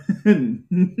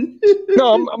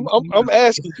 No, I'm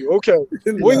asking you. Okay,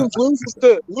 Williams loses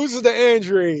to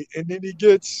Andre, and then he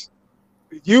gets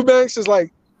Eubanks. Is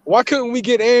like, why couldn't we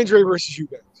get Andre versus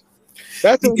Eubanks?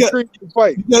 That's an intriguing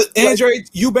fight. Because Andre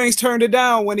Eubanks turned it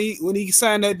down when he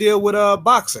signed that deal with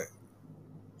boxing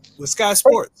with Sky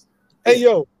Sports. Hey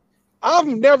yo, I've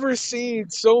never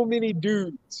seen so many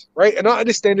dudes, right? And I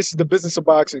understand this is the business of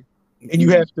boxing, and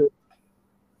you have to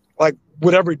like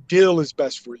whatever deal is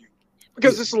best for you.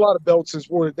 Because there's a lot of belts is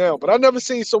watered down, but I've never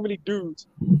seen so many dudes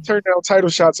turn down title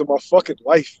shots in my fucking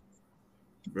life.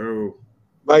 bro?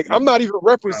 Like, I'm not even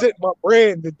representing my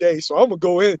brand today, so I'm gonna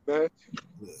go in, man.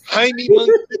 Jaime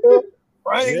Munguia,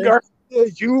 Ryan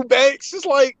Garcia, Eubanks. It's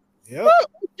like,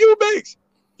 Eubanks.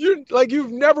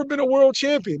 You've never been a world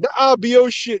champion. The IBO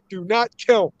shit do not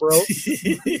count, bro.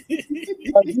 You've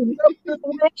never been a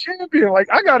world champion. Like,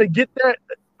 I gotta get that.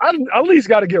 I at least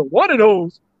gotta get one of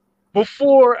those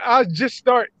before I just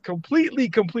start completely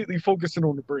focusing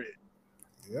on the bread.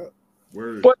 Yeah.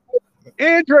 Word. But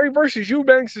Andre versus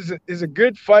Eubanks is a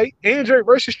good fight. Andre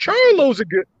versus Charlo's a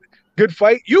good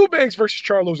fight. Eubanks versus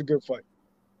Charlo's a good fight.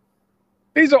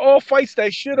 These are all fights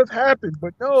that should have happened,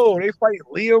 but no, they fight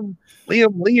Liam,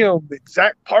 and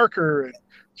Zach Parker, and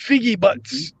Figgy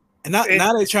Butts. And now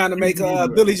they're trying to make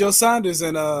Billy Joe Saunders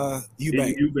and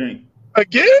Eubank. Eubank.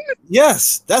 Again?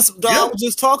 Yes, I was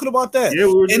just talking about that. Yeah,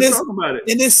 we were just talking about it.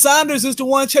 And then Saunders is the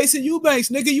one chasing Eubanks.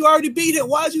 Nigga, you already beat him.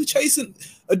 Why are you chasing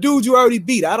a dude you already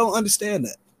beat? I don't understand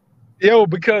that. Yo,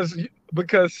 because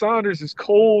Saunders is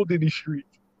cold in the street.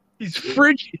 He's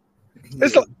frigid.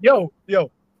 It's like, yo,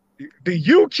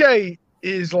 the UK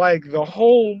is like the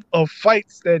home of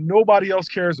fights that nobody else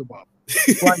cares about.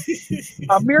 Like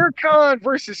Amir Khan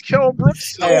versus Kell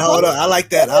Brooks. Hey, hold on. I like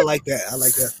that. I like that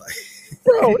fight.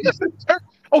 Bro,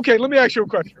 okay, let me ask you a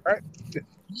question, right? You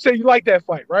say you like that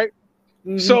fight, right?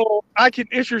 Mm-hmm. So I can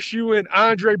interest you in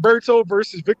Andre Berto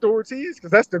versus Victor Ortiz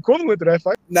because that's the equivalent to that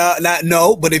fight.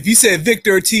 No, but if you said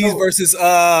Victor Ortiz versus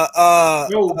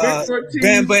Victor Ortiz,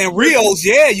 Bam Bam Rios,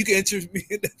 yeah, you can interest me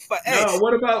in that fight. Hey. No,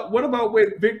 what about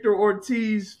when Victor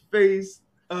Ortiz faced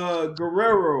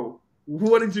Guerrero?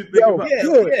 What did you think about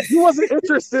that? You wasn't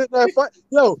interested in that fight.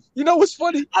 Yo, you know what's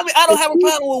funny? I mean, I don't have a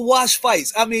problem with watch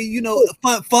fights. I mean, you know,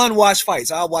 fun watch fights.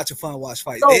 I'll watch a fun watch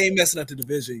fight. They ain't messing up the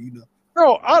division, you know.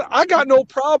 No, I got no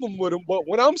problem with them, but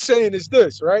what I'm saying is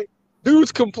this, right?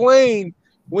 Dudes complain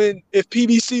if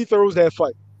PBC throws that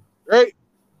fight, right?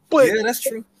 But yeah, that's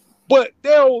true. But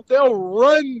they'll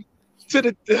run to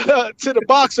the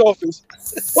box office.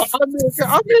 But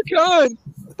Amir Khan,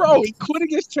 bro, he quit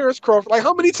against Terrence Crawford. Like,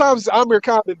 how many times has Amir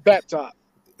Khan been baptized?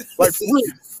 Like, for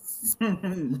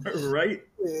real. Right?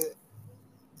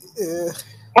 Yeah.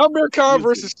 Amir Khan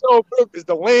versus Kell Brooks is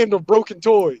the land of broken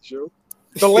toys, yo.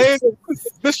 The land of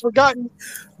misforgotten.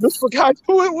 What's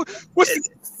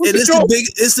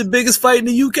it's the biggest fight in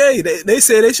the UK. They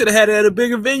say they should have had it at a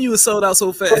bigger venue and sold out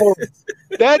so fast. So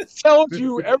that tells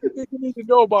you everything you need to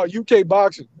know about UK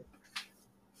boxing.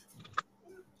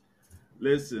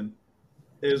 Listen,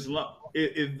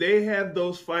 if they have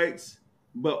those fights,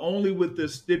 but only with the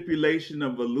stipulation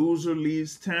of a loser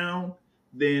leaves town,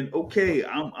 then okay,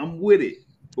 I'm with it.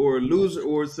 Or a loser,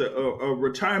 or it's a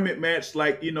retirement match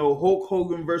like, you know, Hulk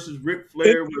Hogan versus Ric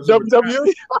Flair was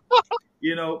WWE.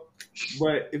 You know,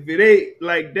 but if it ain't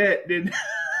like that, then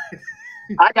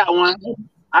I got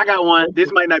one.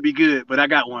 This might not be good, but I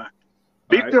got one.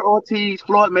 Victor Ortiz,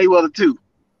 Floyd Mayweather 2.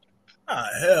 Oh,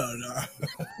 hell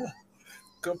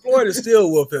no. Floyd is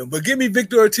still with him. But give me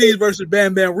Victor Ortiz versus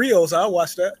Bam Bam Rios. I'll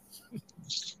watch that.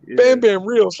 Yeah. Bam Bam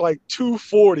Rios like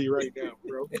 240 right now,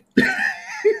 bro.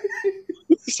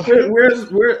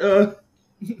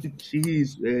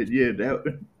 Jeez, man. Yeah, that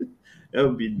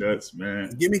would be nuts,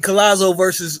 man. Give me Collazo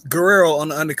versus Guerrero on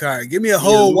the undercard. Give me a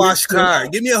whole wash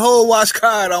card. Give me a whole wash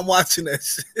card. I'm watching that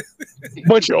shit.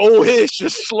 Bunch of old heads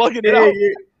just slugging it out.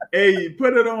 Hey,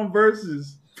 put it on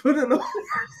Versus. Put it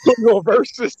on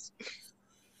Versus.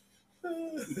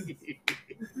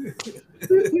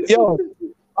 Yo,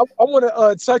 I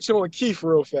want to touch on Keith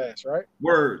real fast, right?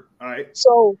 Word. All right.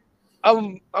 So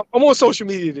I'm on social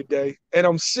media today, and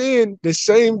I'm seeing the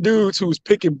same dudes who's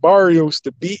picking Barrios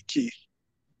to beat Keith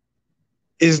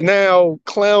is now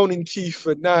clowning Keith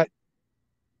for not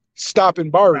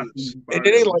stopping Barrios. And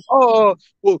then they like, oh,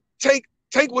 well, Tank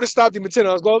would have stopped him in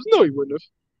 10-ounce gloves. No, he wouldn't have.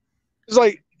 It's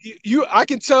like I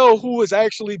can tell who is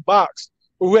actually boxed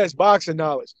or who has boxing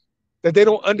knowledge that they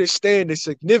don't understand the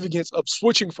significance of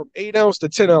switching from 8-ounce to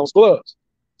 10-ounce gloves.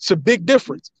 It's a big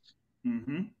difference.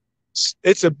 Mm-hmm.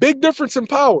 It's a big difference in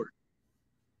power.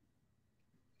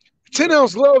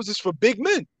 10-ounce gloves is for big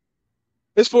men.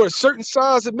 It's for a certain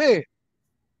size of man.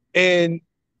 And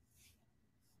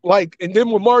then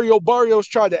when Mario Barrios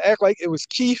tried to act like it was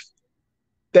Keith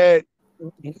that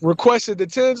requested the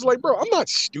 10s, like, bro, I'm not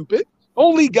stupid.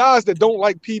 Only guys that don't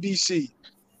like PBC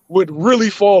would really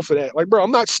fall for that. Like, bro,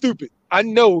 I'm not stupid. I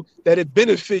know that it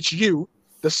benefits you,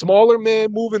 the smaller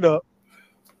man moving up,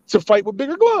 to fight with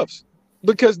bigger gloves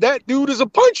because that dude is a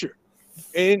puncher.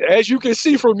 And as you can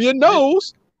see from your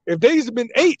nose, if these have been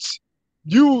 8s,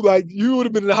 you would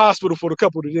have been in the hospital for a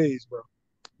couple of days, bro.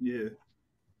 Yeah.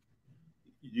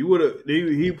 You would have.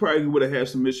 He probably would have had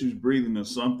some issues breathing or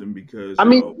something because. I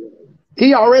mean,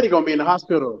 he already gonna be in the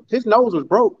hospital. His nose was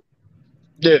broke.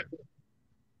 Yeah.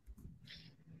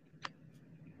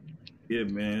 Yeah,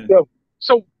 man.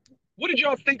 So what did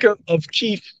y'all think of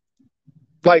Keith?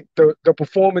 Like the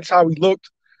performance, how he looked,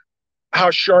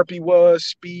 how sharp he was,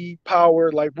 speed,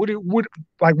 power. Like where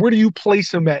do you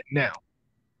place him at now?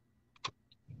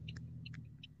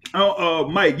 Oh,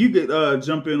 Mike, you could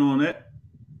jump in on that.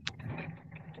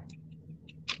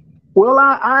 Well,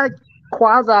 I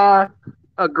quasi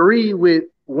agree with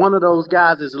one of those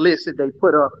guys' list that they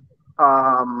put up.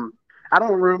 I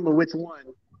don't remember which one,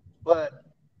 but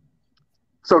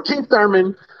so Keith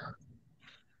Thurman,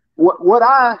 what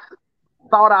I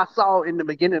thought I saw in the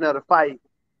beginning of the fight,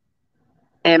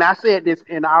 and I said this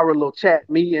in our little chat,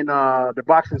 me and the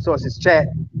Boxing Sources chat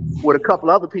with a couple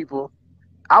other people,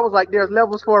 I was like, there's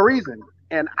levels for a reason.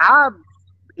 And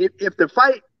if the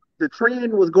fight, the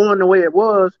trend was going the way it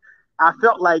was, I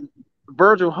felt like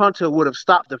Virgil Hunter would have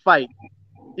stopped the fight.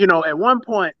 You know, at one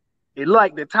point, it looked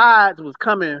like the tides was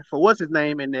coming for what's his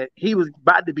name and that he was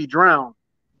about to be drowned.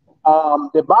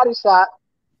 The body shot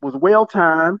was well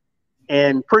timed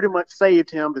and pretty much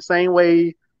saved him the same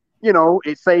way, you know,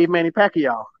 it saved Manny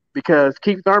Pacquiao because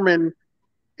Keith Thurman,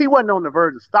 he wasn't on the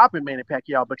verge of stopping Manny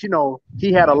Pacquiao, but, you know,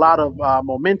 he had a lot of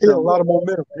momentum. He had a lot of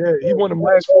momentum. Yeah, he won the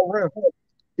last 4 rounds.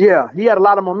 Yeah, he had a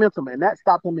lot of momentum, and that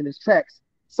stopped him in his tracks.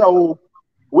 So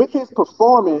with his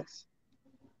performance,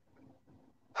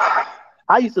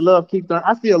 I used to love Keith Thurman.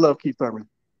 I still love Keith Thurman,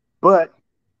 but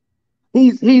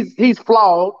he's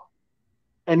flawed,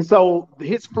 and so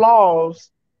his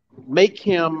flaws make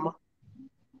him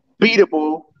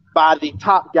beatable by the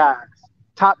top guys.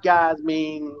 Top guys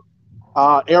mean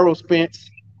Errol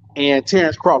Spence and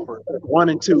Terrence Crawford, 1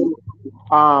 and 2.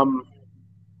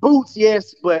 Boots,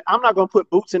 yes, but I'm not gonna put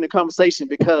Boots in the conversation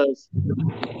because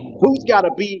Boots got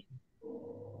to beat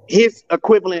his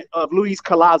equivalent of Luis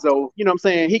Collazo. You know what I'm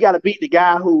saying? He got to beat the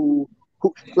guy who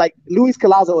like Luis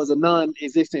Collazo is a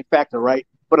non-existent factor, right?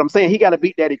 But I'm saying he got to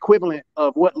beat that equivalent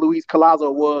of what Luis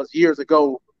Collazo was years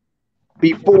ago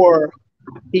before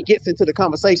he gets into the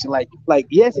conversation. Like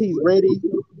yes, he's ready,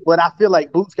 but I feel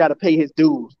like Boots got to pay his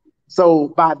dues. So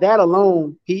by that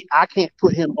alone, I can't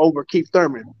put him over Keith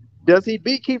Thurman. Does he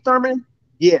beat Keith Thurman?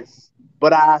 Yes,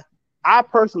 but I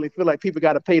personally feel like people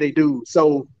got to pay their dues.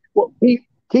 So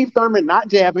Keith Thurman not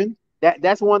jabbing.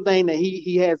 That's one thing that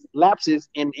he has lapses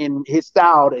in his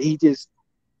style that he just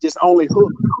only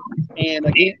hook. And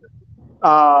again,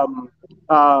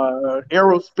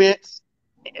 Errol Spence,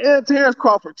 and Terrence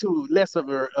Crawford too, less of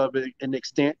an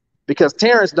extent because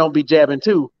Terrence don't be jabbing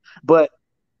too. But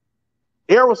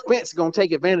Errol Spence is gonna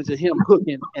take advantage of him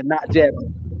hooking and not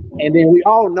jabbing. And then we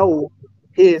all know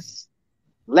his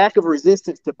lack of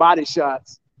resistance to body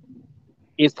shots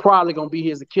is probably going to be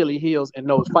his Achilles heels in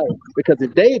those fights. Because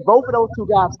if both of those two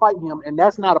guys fight him and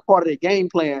that's not a part of their game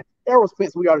plan, Errol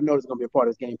Spence, we already know it's going to be a part of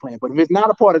his game plan. But if it's not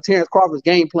a part of Terrence Crawford's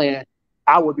game plan,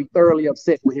 I would be thoroughly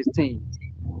upset with his team.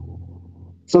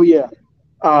 So, yeah,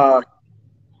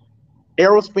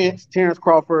 Errol Spence, Terrence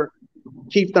Crawford,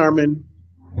 Keith Thurman,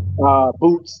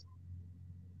 Boots,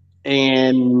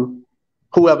 and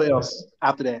whoever else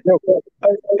after that.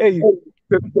 Hey,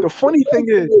 the funny thing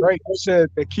is, right, you said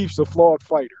that Keith's a flawed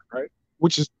fighter, right?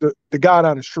 Which is the God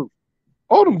honest truth.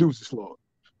 All them dudes is flawed.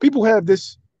 people have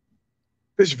this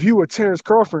view of Terrence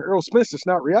Crawford and Errol Spence. It's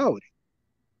not reality.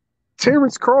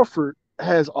 Terrence Crawford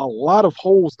has a lot of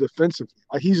holes defensively.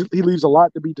 Like he leaves a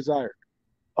lot to be desired.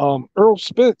 Errol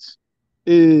Spence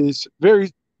is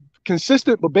very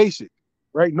consistent but basic,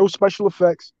 right? No special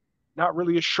effects, not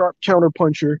really a sharp counter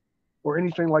puncher or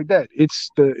anything like that. It's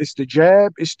the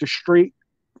jab, it's the straight,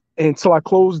 and until I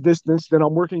close distance, then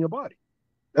I'm working your body.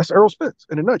 That's Errol Spence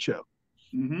in a nutshell.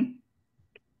 Mm-hmm.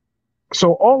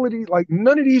 So all of these, like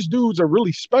none of these dudes are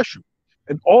really special,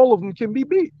 and all of them can be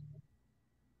beat.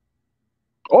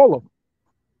 All of them.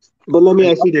 But let me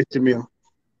ask you this, Jamil.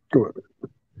 Go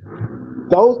ahead.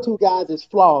 Those two guys is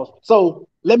flaws. So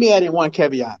let me add in one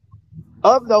caveat.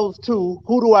 Of those two,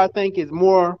 who do I think is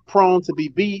more prone to be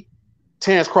beat?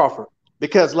 Terrence Crawford.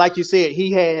 Because like you said,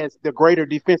 he has the greater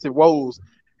defensive woes.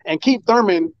 And Keith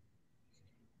Thurman,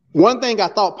 one thing I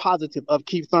thought positive of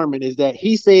Keith Thurman is that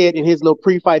he said in his little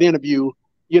pre-fight interview,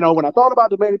 when I thought about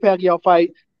the Manny Pacquiao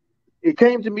fight, it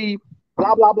came to me,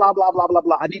 blah, blah, blah, blah, blah, blah,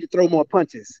 blah. I need to throw more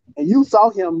punches. And you saw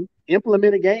him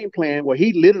implement a game plan where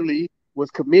he literally was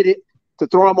committed to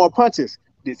throwing more punches.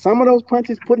 Did some of those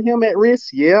punches put him at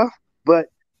risk? Yeah, but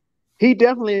he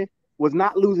definitely was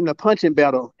not losing the punching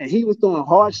battle, and he was throwing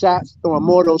hard shots, throwing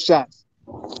more of those shots.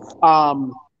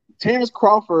 Terrence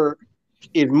Crawford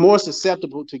is more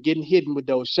susceptible to getting hit with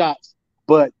those shots,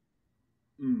 but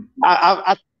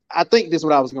I think this is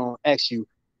what I was going to ask you.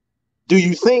 Do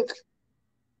you think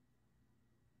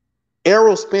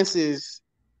Errol Spence's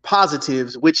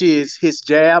positives, which is his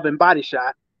jab and body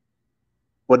shot,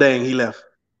 well, dang, he left,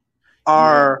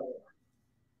 are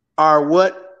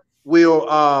what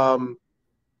will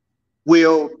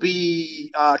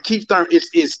be Keith Thurman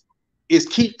is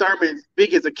Keith Thurman's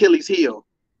biggest Achilles heel?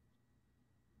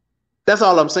 That's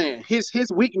all I'm saying.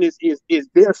 His weakness is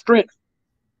their strength,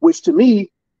 which to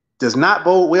me does not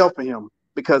bode well for him,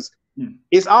 because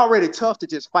it's already tough to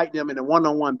just fight them in a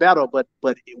one-on-one battle. But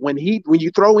when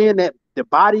you throw in the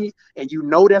body and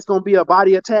that's going to be a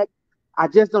body attack, I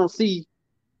just don't see,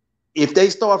 if they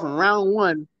start from round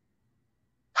one,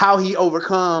 how he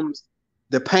overcomes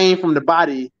the pain from the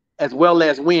body as well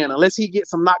as win, unless he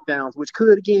gets some knockdowns, which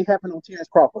could again happen on Terrence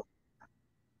Crawford.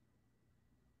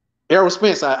 Errol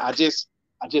Spence, I just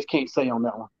can't say on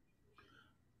that one.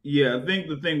 Yeah, I think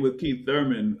the thing with Keith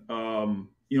Thurman, from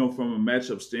a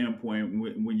matchup standpoint,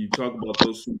 when you talk about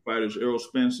those two fighters, Errol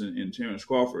Spence and Terrence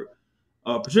Crawford,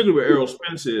 particularly with Errol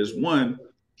Spence, is one,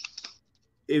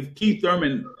 if Keith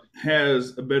Thurman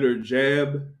has a better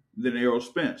jab than Errol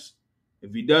Spence.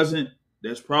 If he doesn't,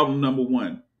 that's problem number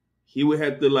one. He would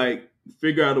have to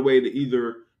figure out a way to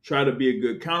either try to be a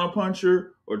good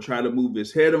counterpuncher or try to move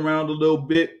his head around a little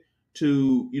bit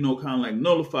to,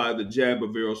 nullify the jab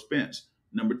of Errol Spence.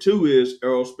 Number two is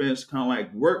Errol Spence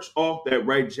works off that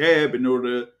right jab in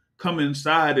order to come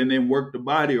inside and then work the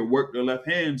body or work the left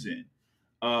hands in.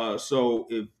 So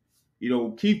if,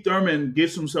 Keith Thurman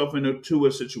gets himself into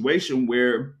a situation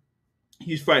where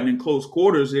he's fighting in close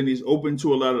quarters and he's open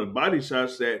to a lot of the body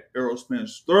shots that Errol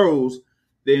Spence throws,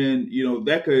 then,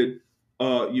 that could,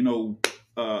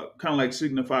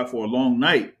 signify for a long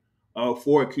night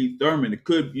for Keith Thurman. It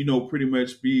could, pretty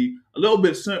much be a little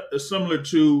bit similar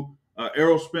to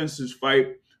Errol Spence's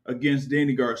fight against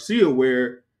Danny Garcia,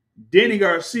 where Danny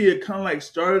Garcia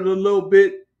started a little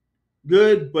bit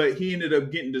good, but he ended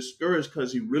up getting discouraged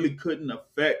because he really couldn't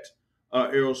affect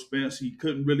Errol Spence. He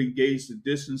couldn't really gauge the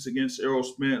distance against Errol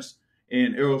Spence,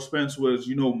 and Errol Spence was,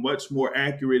 much more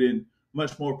accurate and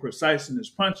much more precise in his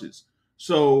punches.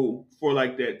 So for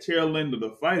that tail end of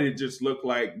the fight, it just looked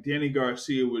like Danny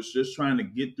Garcia was just trying to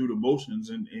get through the motions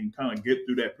and kind of get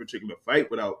through that particular fight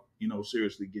without,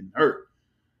 seriously getting hurt.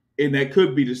 And that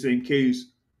could be the same case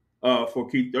for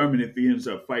Keith Thurman if he ends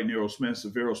up fighting Errol Spence,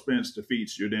 if Errol Spence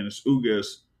defeats Yordenis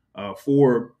Ugas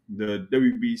for the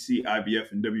WBC,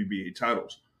 IBF, and WBA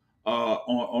titles.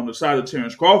 On the side of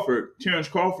Terrence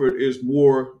Crawford is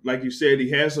more, like you said, he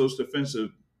has those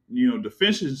defensive,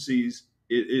 deficiencies,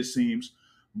 it seems,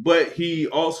 but he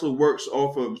also works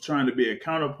off of trying to be a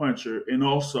counterpuncher and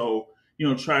also,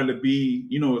 trying to be,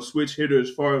 a switch hitter as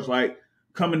far as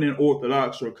coming in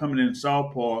orthodox or coming in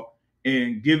southpaw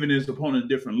and giving his opponent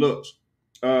different looks.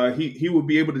 He would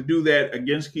be able to do that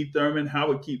against Keith Thurman. How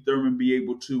would Keith Thurman be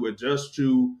able to adjust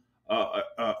to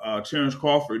Terrence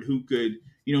Crawford, who could,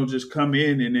 just come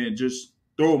in and then just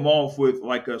throw him off with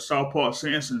a southpaw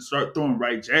stance and start throwing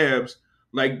right jabs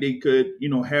like they could,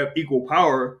 have equal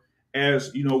power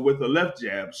as, with a left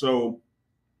jab. So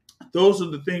those are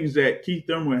the things that Keith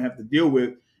Thurman would have to deal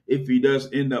with if he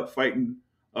does end up fighting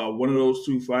one of those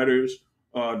two fighters,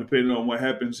 depending on what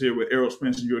happens here with Errol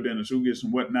Spence and Yordenis Ugas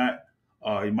and whatnot.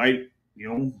 He might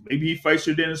maybe he fights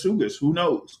Dennis Ugas. Who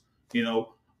knows?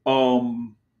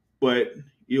 But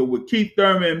with Keith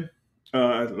Thurman,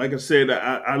 like I said,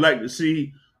 I like to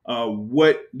see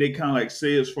what they kind of like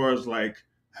say as far as like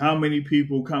how many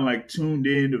people kind of like tuned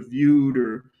in or viewed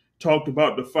or talked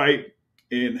about the fight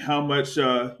and how much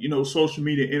social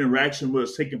media interaction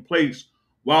was taking place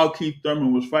while Keith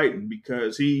Thurman was fighting,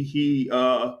 because he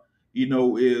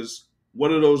is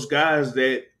one of those guys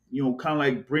that kind of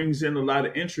like brings in a lot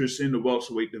of interest in the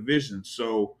welterweight division.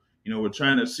 So we're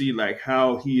trying to see like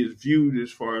how he is viewed as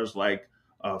far as like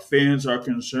fans are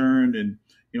concerned, and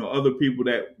other people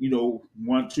that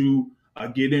want to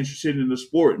get interested in the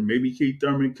sport. And maybe Keith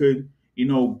Thurman could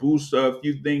boost a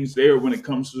few things there when it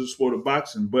comes to the sport of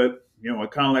boxing. But I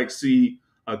kind of like see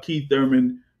Keith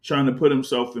Thurman trying to put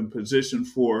himself in position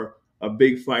for a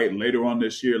big fight later on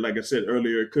this year. Like I said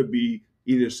earlier, it could be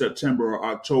either September or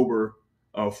October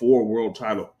for a world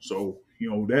title. So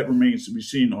that remains to be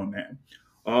seen on that.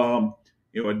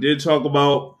 I did talk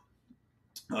about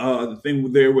the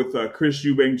thing there with Chris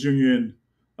Eubank Jr. and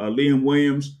Liam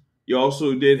Williams. You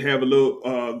also did have a little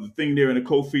the thing there in the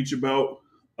co-feature about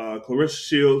Claressa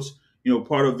Shields,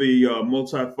 part of the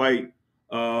multi-fight,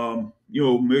 $1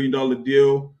 million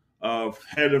deal.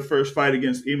 Had her first fight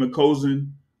against Emma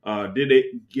Kozin. Did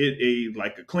it get a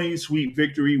clean sweep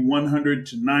victory,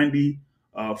 100-90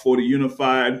 for the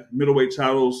unified middleweight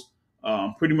titles.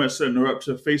 Pretty much setting her up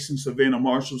to facing Savannah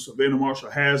Marshall. Savannah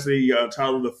Marshall has a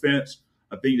title defense.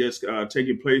 I think that's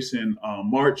taking place in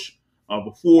March.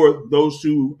 Before those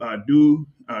two do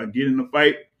get in the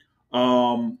fight,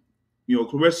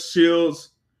 Claressa Shields,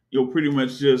 pretty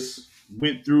much just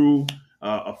went through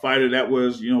a fighter that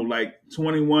was,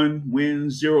 21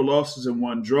 wins, 0 losses, and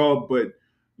 1 draw, but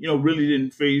really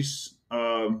didn't face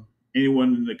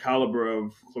anyone in the caliber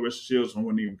of Claressa Shields and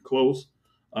wasn't even close.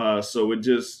 So it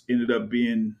just ended up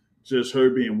being just her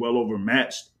being well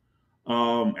overmatched.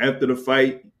 After the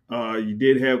fight, you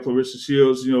did have Claressa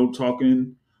Shields,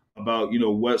 talking about,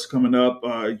 what's coming up.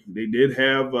 They did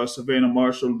have Savannah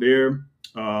Marshall there,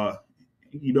 at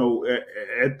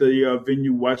the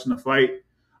venue watching the fight.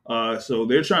 So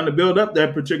they're trying to build up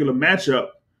that particular matchup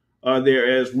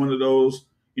there as one of those,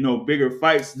 bigger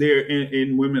fights there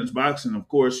in women's boxing. Of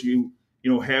course, you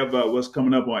have what's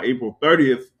coming up on April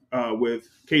 30th with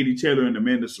Katie Taylor and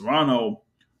Amanda Serrano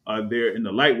there in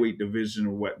the lightweight division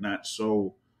or whatnot.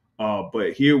 So,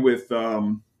 but here with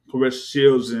Claressa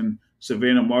Shields and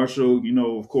Savannah Marshall,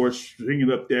 of course,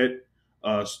 bringing up that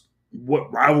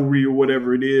what rivalry or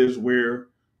whatever it is where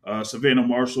Savannah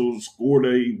Marshall scored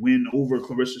a win over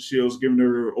Claressa Shields, giving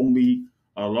her only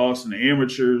loss in the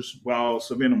amateurs, while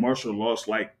Savannah Marshall lost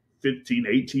like 15,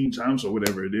 18 times or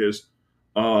whatever it is.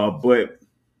 But,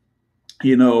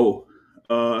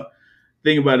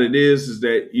 thing about it is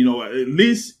that, at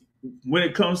least when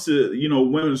it comes to,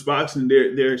 women's boxing,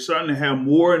 they're starting to have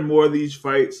more and more of these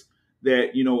fights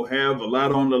that, have a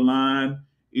lot on the line,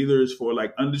 either it's for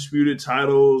like undisputed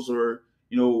titles or,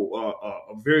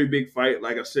 a very big fight.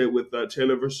 Like I said, with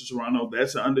Taylor versus Serrano,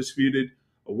 that's an undisputed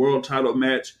world title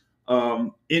match.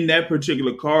 In that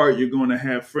particular card, you're going to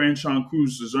have Franchon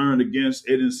Cruz-Dezurn against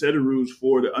Edin Cederouge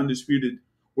for the undisputed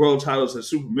world titles at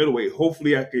super middleweight.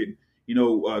 Hopefully I could,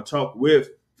 talk with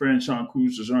Franchon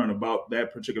Cruz-Dezurn about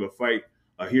that particular fight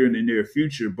here in the near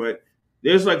future. But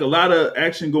there's like a lot of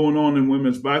action going on in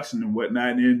women's boxing and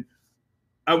whatnot. And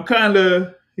I'm kind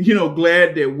of,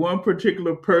 glad that one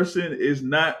particular person is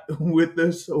not with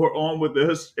us or on with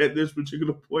us at this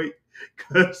particular point,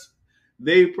 because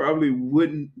they probably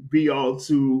wouldn't be all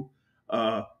too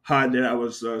hot that I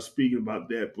was speaking about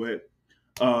that. But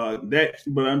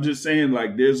I'm just saying,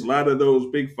 like, there's a lot of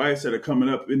those big fights that are coming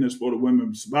up in the sport of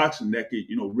women's boxing that could,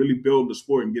 really build the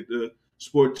sport and get the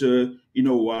sport to,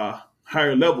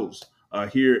 higher levels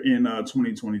here in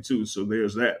 2022. So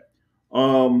there's that.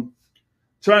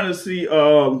 Trying to see,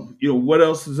 what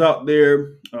else is out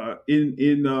there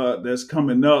in that's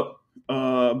coming up.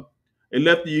 And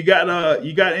Lefty, you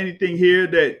got anything here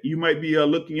that you might be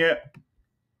looking at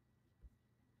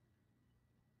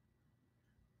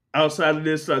outside of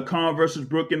this Khan versus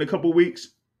Brook in a couple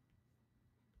weeks?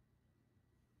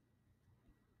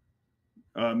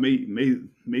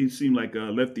 May seem like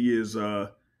Lefty is.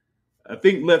 I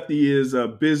think Lefty is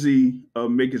busy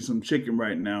making some chicken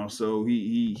right now, so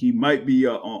he might be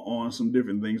on some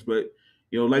different things. But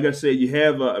like I said, you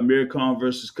have Amir Khan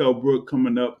versus Kell Brook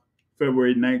coming up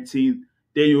February 19th.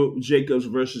 Daniel Jacobs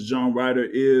versus John Ryder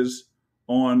is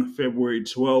on February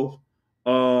 12th.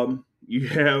 You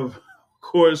have, of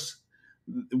course,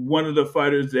 one of the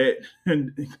fighters that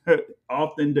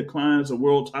often declines a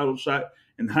world title shot,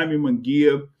 and Jaime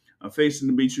Munguia facing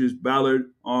Demetrius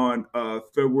Ballard on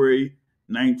February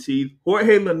 19th.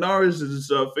 Jorge Linares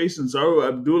is facing Zaru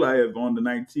Abdulayev on the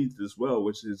 19th as well,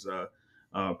 which is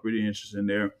pretty interesting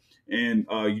there. And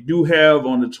you do have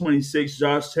on the 26th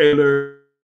Josh Taylor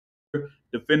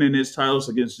defending his titles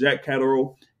against Jack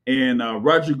Catterall. And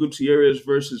Roger Gutierrez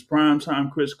versus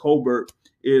primetime Chris Colbert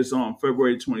is on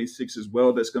February 26th as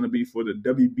well. That's going to be for the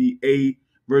WBA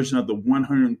version of the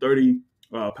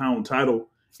 130-pound title.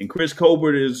 And Chris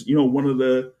Colbert is, one of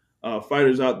the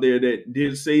fighters out there that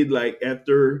did say, like,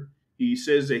 after he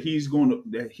says that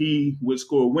he would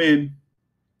score a win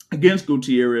against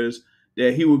Gutierrez,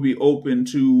 that he would be open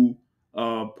to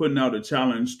putting out a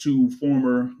challenge to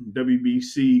former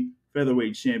WBC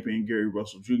featherweight champion Gary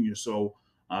Russell Jr. So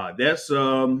that's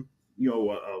a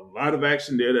lot of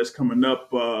action there that's coming up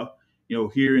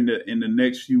here in the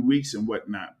next few weeks and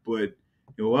whatnot. But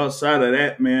outside of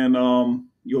that, man,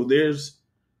 there's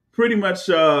pretty much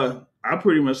I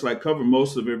pretty much like cover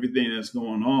most of everything that's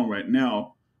going on right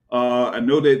now. I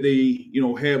know that they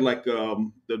had like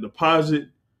the deposit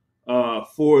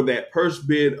for that purse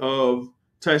bid of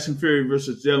Tyson Fury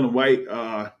versus Dylan White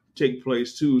take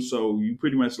place too. So you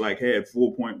pretty much like had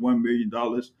 $4.1 million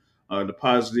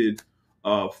deposited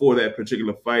for that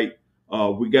particular fight.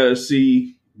 We got to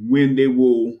see when they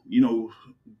will,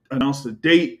 announce the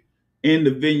date and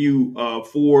the venue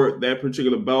for that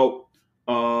particular bout.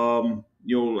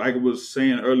 Like I was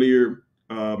saying earlier,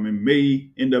 it may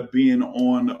end up being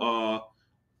on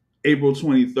April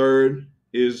 23rd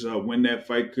is when that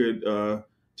fight could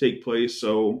take place.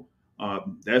 So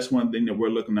that's one thing that we're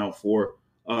looking out for.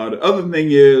 The other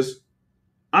thing is,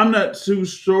 I'm not too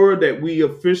sure that we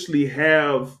officially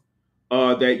have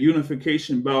that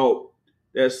unification bout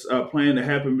that's planned to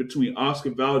happen between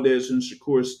Oscar Valdez and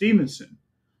Shakur Stevenson.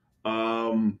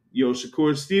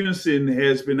 Shakur Stevenson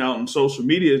has been out on social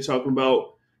media talking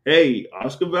about, hey,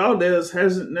 Oscar Valdez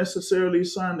hasn't necessarily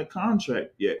signed the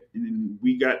contract yet. And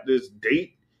we got this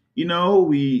date,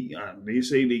 they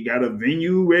say they got a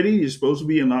venue ready. It's supposed to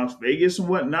be in Las Vegas and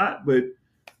whatnot, but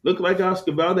look like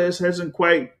Oscar Valdez hasn't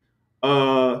quite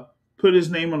put his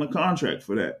name on the contract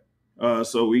for that.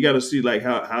 So we got to see like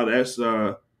how that's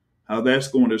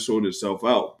going to sort itself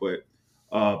out. But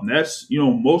that's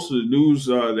most of the news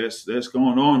that's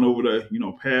going on over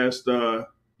the past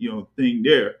thing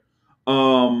there.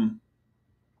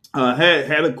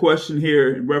 Had a question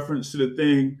here in reference to the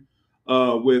thing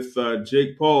with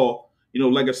Jake Paul.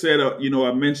 Like I said,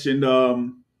 I mentioned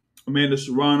Amanda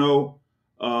Serrano.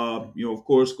 Of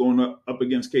course, going up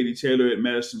against Katie Taylor at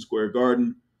Madison Square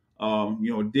Garden.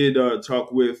 Did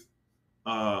talk with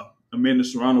Amanda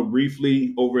Serrano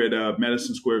briefly over at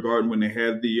Madison Square Garden when they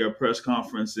had the press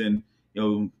conference, and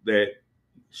that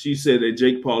she said that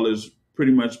Jake Paul has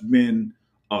pretty much been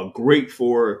great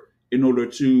for in order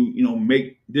to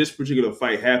make this particular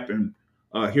fight happen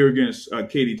here against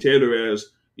Katie Taylor.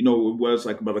 As it was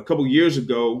like about a couple years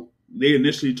ago, they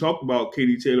initially talked about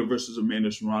Katie Taylor versus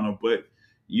Amanda Serrano, but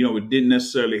it didn't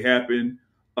necessarily happen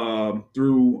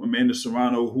through Amanda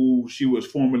Serrano, who she was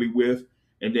formerly with.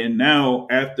 And then now,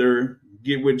 after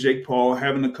Get With Jake Paul,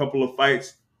 having a couple of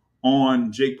fights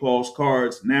on Jake Paul's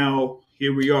cards, now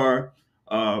here we are,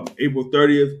 April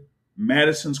 30th,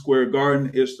 Madison Square Garden.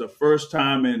 It's the first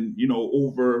time in,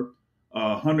 over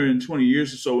 120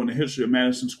 years or so in the history of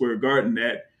Madison Square Garden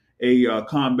that a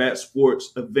combat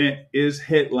sports event is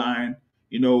headlined,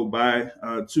 by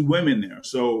two women there.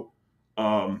 So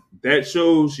that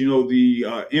shows,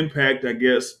 the impact, I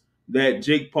guess, that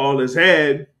Jake Paul has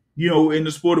had, in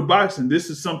the sport of boxing. This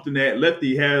is something that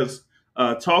Lefty has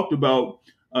talked about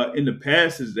in the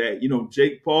past, is that,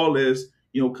 Jake Paul has,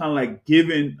 kind of like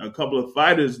given a couple of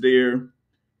fighters there,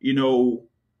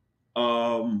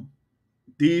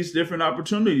 these different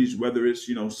opportunities, whether it's,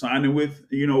 signing with,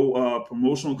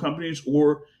 promotional companies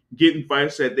or getting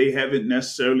fights that they haven't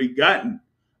necessarily gotten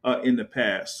in the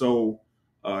past. So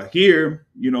here,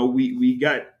 we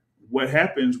got what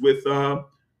happens with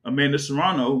Amanda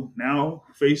Serrano now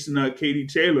facing Katie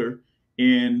Taylor,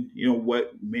 and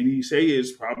what many say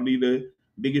is probably the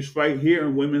biggest fight here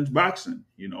in women's boxing.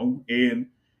 And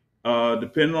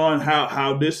depending on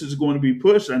how this is going to be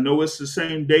pushed, I know it's the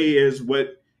same day as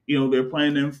what they're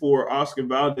planning for Oscar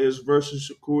Valdez versus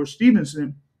Shakur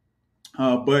Stevenson,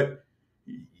 but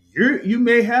you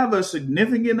may have a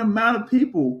significant amount of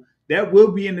people that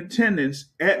will be in attendance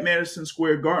at Madison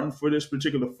Square Garden for this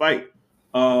particular fight.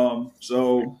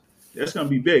 So that's gonna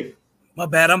be big. My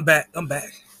bad. I'm back.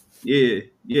 Yeah.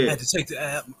 I had to take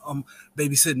I'm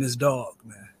babysitting this dog,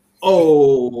 man.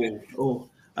 Oh.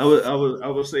 I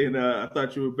was saying I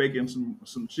thought you were baking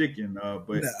some chicken,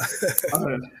 but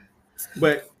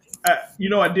No. but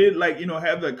I did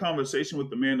have that conversation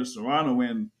with Amanda Serrano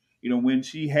when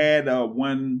she had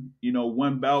one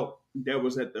bout that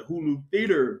was at the Hulu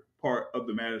Theater part of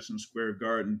the Madison Square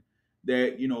Garden,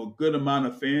 that a good amount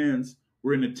of fans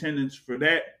were in attendance for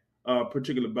that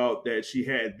particular bout that she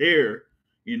had there,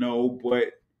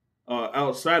 but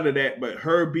outside of that, but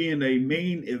her being a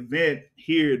main event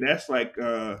here, that's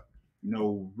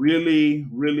really,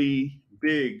 really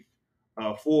big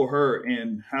for her,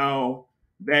 and how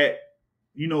that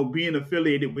being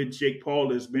affiliated with Jake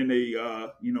Paul has been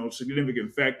a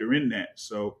significant factor in that.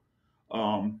 So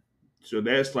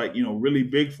that's really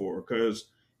big for her, because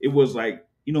it was it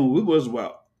was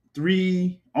about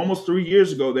almost 3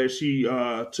 years ago that she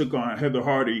took on Heather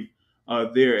Hardy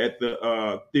there at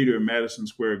the theater in Madison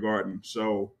Square Garden.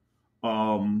 So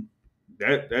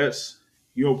that's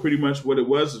pretty much what it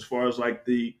was, as far as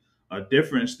the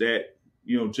difference that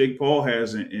Jake Paul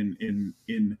has in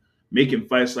making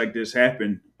fights like this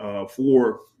happen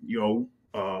for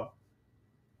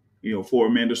for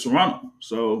Amanda Serrano.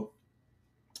 So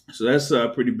that's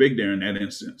pretty big there in that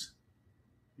instance.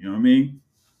 You know what I mean?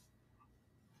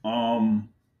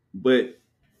 But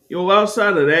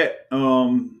outside of that,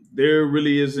 there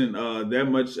really isn't that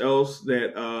much else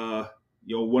that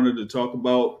wanted to talk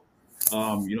about.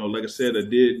 Like I said, I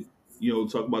did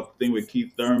talk about the thing with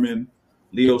Keith Thurman,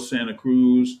 Leo Santa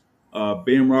Cruz,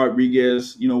 Ben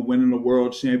Rodriguez, winning the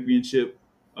world championship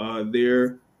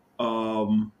there.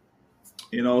 And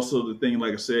also the thing,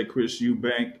 like I said, Chris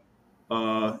Eubank,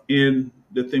 and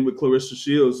the thing with Clarissa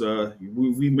Shields.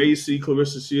 We may see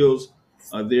Clarissa Shields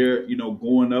there,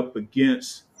 going up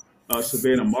against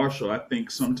Savannah Marshall, I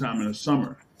think sometime in the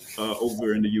summer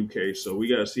over in the UK. So we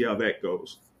got to see how that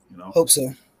goes. Hope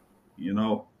so.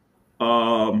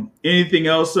 Anything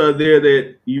else there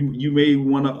that you may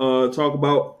want to talk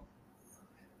about?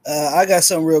 I got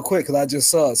something real quick, because I just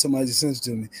saw it. Somebody just sent it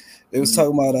to me. They was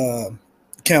talking about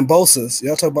Kambosos.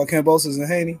 Y'all talk about Kambosos and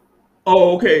Haney?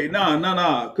 Oh, okay.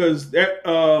 Nah. Because that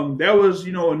was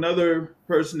another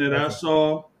person that I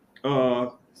saw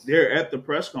there at the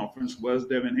press conference was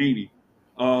Devin Haney.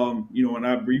 And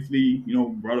I briefly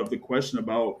brought up the question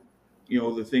about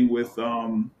the thing with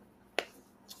Lou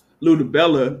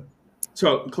DiBella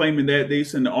claiming that they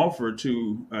sent an offer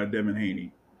to Devin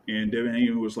Haney, and Devin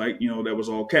Haney was like, that was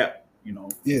all cap.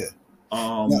 Yeah.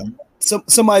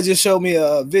 Somebody just showed me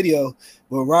a video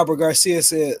where Robert Garcia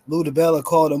said Lou DiBella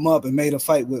called him up and made a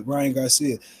fight with Ryan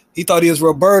Garcia. He thought he was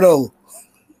Roberto.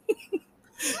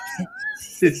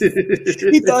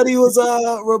 He thought he was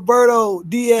Roberto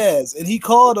Diaz, and he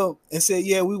called him and said,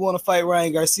 "Yeah, we want to fight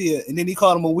Ryan Garcia." And then he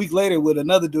called him a week later with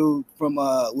another dude from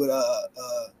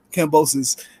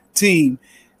Kambosos' team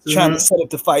trying to set up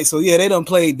the fight. So yeah, they done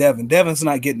played Devin. Devin's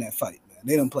not getting that fight, man.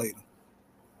 They done played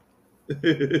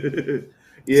him.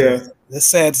 Yeah, so that's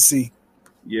sad to see.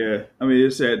 Yeah, I mean,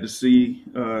 it's sad to see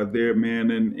there,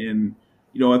 man, and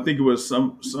I think it was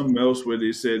something else where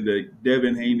they said that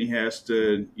Devin Haney has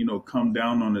to come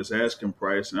down on his asking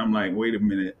price, and I'm like, wait a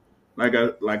minute, like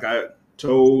I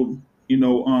told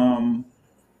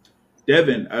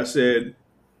Devin, I said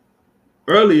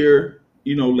earlier,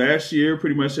 last year,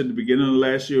 pretty much at the beginning of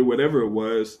last year, whatever it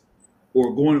was,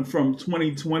 or going from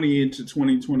 2020 into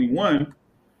 2021,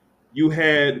 you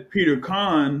had Peter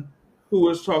Kahn who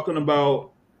was talking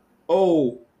about,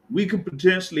 oh, we could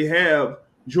potentially have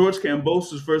George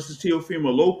Kambosos versus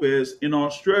Teofimo Lopez in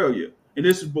Australia. And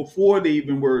this is before they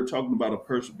even were talking about a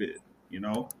purse bid,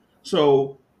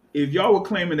 So if y'all were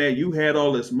claiming that you had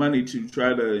all this money to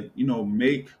try to,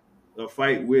 make a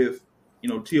fight with,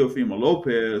 Teofimo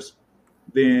Lopez,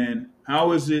 then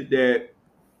how is it that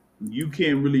you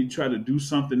can't really try to do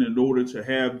something in order to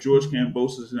have George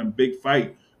Kambosos in a big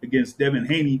fight against Devin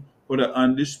Haney for the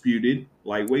undisputed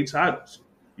lightweight titles?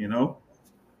 I don't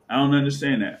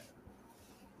understand that.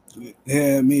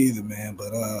 Yeah, me either, man.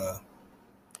 But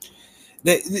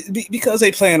because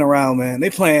they playing around, man.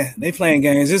 They playing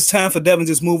games. It's time for Devin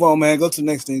just move on, man. Go to the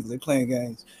next thing, because they playing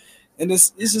games. And it's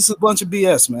just a bunch of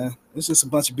BS, man. It's just a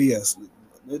bunch of BS.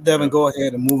 Let Devin go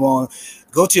ahead and move on.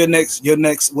 Go to your next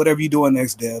whatever you're doing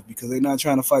next, Dev, because they're not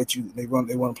trying to fight you. They want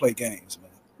to play games, man.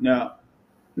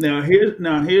 Now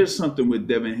here's something with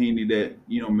Devin Haney that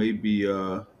may be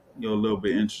a little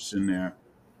bit interesting there.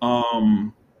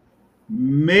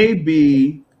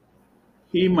 Maybe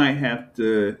he might have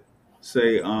to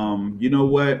say, you know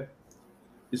what?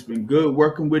 It's been good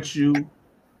working with you,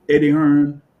 Eddie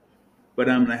Hearn, but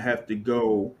I'm gonna have to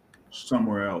go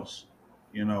somewhere else.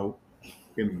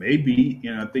 And maybe,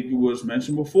 I think it was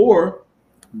mentioned before,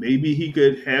 maybe he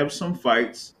could have some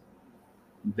fights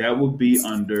that would be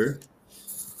under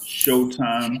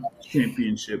Showtime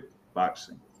Championship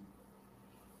Boxing.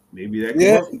 Maybe that could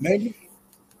Yeah, work. maybe.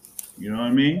 You know what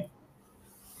I mean?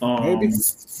 Maybe.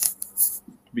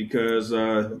 Because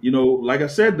like I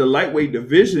said, the lightweight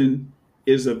division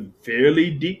is a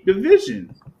fairly deep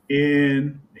division,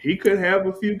 and he could have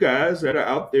a few guys that are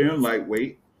out there in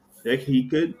lightweight that he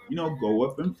could go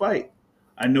up and fight.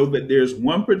 I know that there's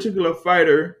one particular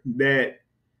fighter that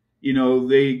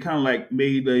they kind of like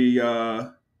made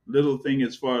a little thing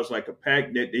as far as like a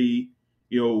pact that they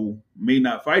may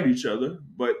not fight each other,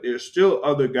 but there's still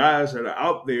other guys that are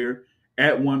out there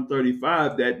at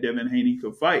 135 that Devin Haney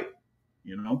could fight.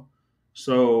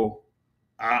 So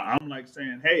I'm like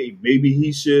saying, hey, maybe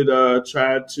he should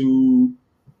try to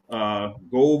go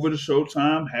over to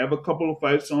Showtime, have a couple of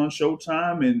fights on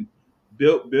Showtime, and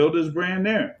build his brand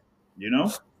there.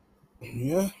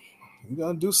 Yeah, you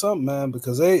gotta do something, man.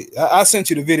 Because I sent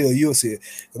you the video, you'll see it.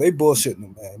 They bullshitting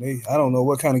him, man. I don't know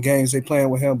what kind of games they playing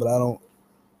with him, but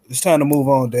it's time to move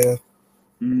on, Dad.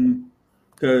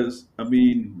 Because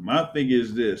my thing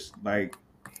is this: like,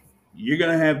 you're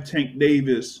gonna have Tank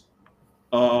Davis,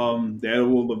 that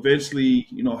will eventually,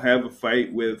 have a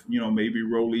fight with, maybe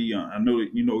Rolly. I know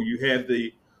that you had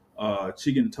the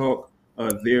chicken talk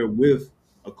there with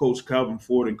Coach Calvin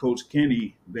Ford and Coach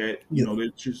Kenny that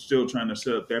they're still trying to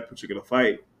set up that particular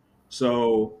fight.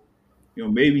 So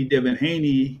maybe Devin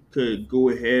Haney could go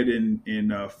ahead and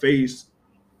face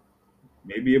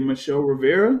maybe a Michelle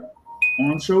Rivera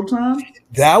on Showtime.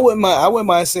 I wouldn't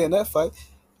mind seeing that fight.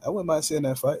 So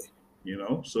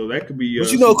that could be.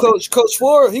 But Coach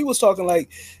Ford, he was talking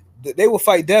like they will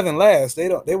fight Devin last.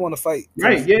 They want to fight.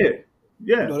 Right?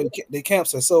 Yeah. They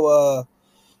camps are so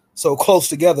close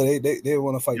together. They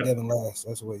want to fight Devin last.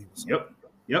 That's the way he was saying.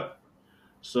 Yep.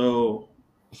 So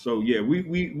yeah,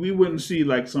 we wouldn't see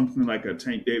like something like a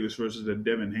Tank Davis versus a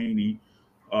Devin Haney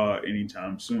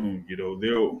anytime soon.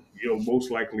 They'll most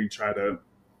likely try to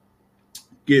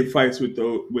get fights with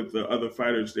the other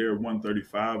fighters there at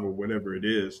 135 or whatever it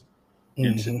is.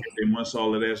 And then once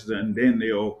all of that's done, then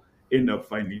they'll end up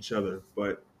fighting each other.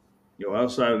 But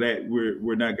outside of that,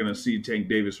 we're not going to see Tank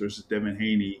Davis versus Devin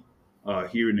Haney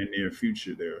here in the near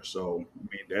future there. So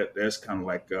that's kind of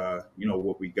like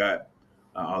what we got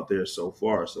out there so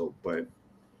far. So, but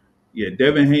yeah,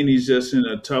 Devin Haney's just in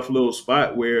a tough little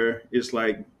spot where it's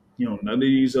like none of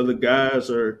these other guys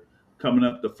are coming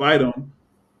up to fight him.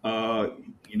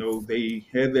 They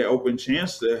had their open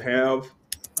chance to have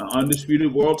an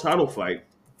undisputed world title fight,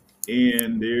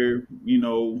 and they're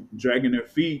dragging their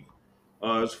feet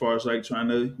as far as like trying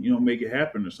to make it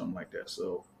happen or something like that.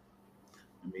 So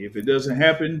if it doesn't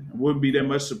happen, it wouldn't be that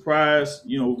much surprise.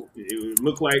 It would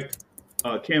look like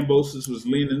Kambosos was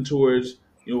leaning towards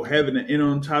having an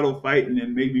interim title fight and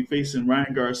then maybe facing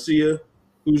Ryan Garcia,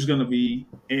 who's going to be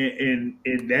and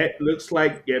that looks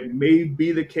like it may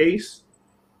be the case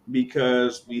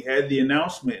because we had the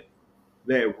announcement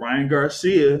that Ryan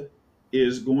Garcia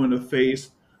is going to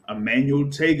face Emmanuel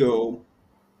Tagoe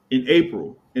in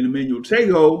April. And Emmanuel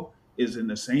Tagoe is in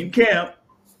the same camp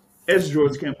as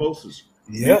George Kambosos.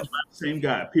 Yeah. Same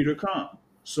guy, Peter Kahn.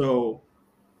 So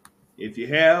if you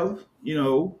have,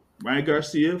 Ryan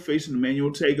Garcia facing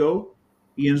Emmanuel Tagoe,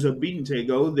 he ends up beating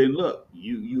Tagoe, then look,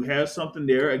 you have something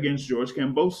there against George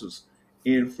Kambosos.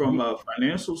 And from a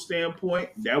financial standpoint,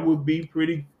 that would be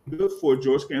pretty good for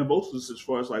George Kambosos as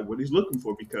far as like what he's looking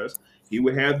for, because he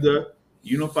would have the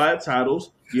unified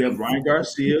titles. You have Ryan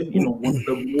Garcia, one of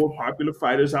the more popular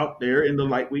fighters out there in the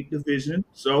lightweight division.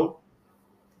 So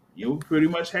you pretty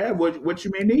much have what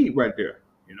you may need right there,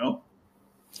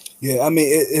 Yeah,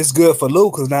 it's good for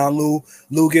Lou because now Lou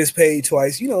gets paid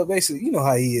twice. Basically,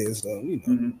 how he is, though.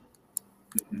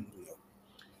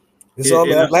 It's all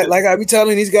like I be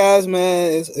telling these guys,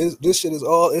 man. This shit is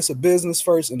all. It's a business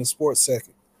first and a sports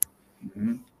second.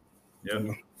 Mm-hmm.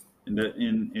 Yeah,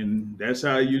 and that's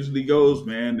how it usually goes,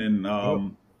 man. And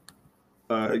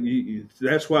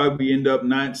that's why we end up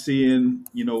not seeing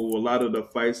a lot of the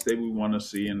fights that we want to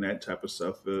see and that type of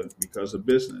stuff because of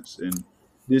business. And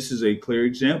this is a clear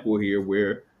example here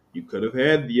where you could have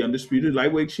had the undisputed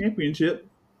lightweight championship,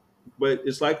 but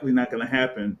it's likely not going to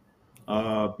happen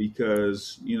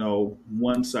because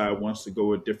one side wants to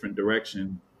go a different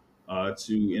direction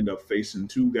to end up facing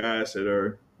two guys that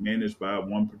are managed by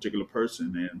one particular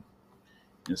person, and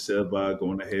instead of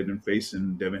going ahead and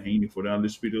facing Devin Haney for the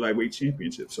undisputed lightweight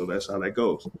championship. So that's how that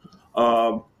goes.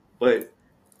 But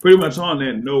pretty much on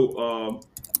that note,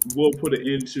 we'll put an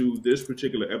end to this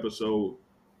particular episode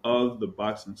of the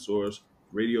Boxing Source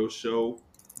radio show.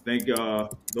 Thank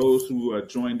those who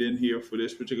joined in here for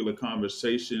this particular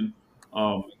conversation.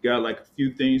 We got like a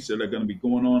few things that are going to be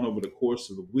going on over the course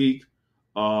of the week.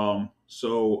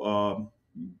 So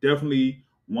definitely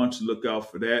want to look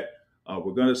out for that.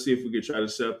 We're going to see if we can try to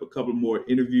set up a couple more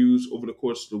interviews over the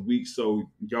course of the week, so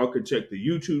y'all can check the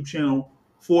YouTube channel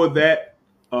for that.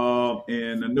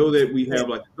 And I know that we have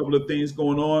like a couple of things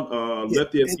going on.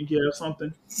 Lefty, I think you have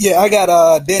something. Yeah, I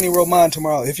got Danny Roman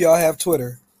tomorrow. If y'all have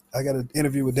Twitter, I got an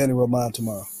interview with Danny Roman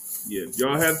tomorrow. Yeah, if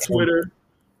y'all have Twitter.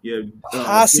 Yeah,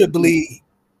 possibly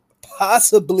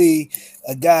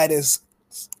a guy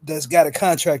that's got a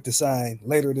contract to sign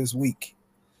later this week.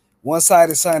 One side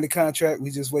has signed the contract. We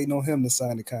just waiting on him to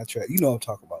sign the contract. You know what I'm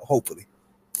talking about. Hopefully,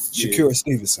 Shakur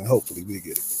Stevenson. Hopefully, we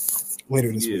get it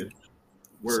later this week.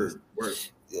 Word.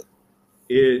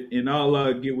 And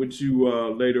I'll get with you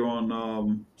later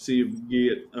on. See if we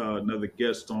get another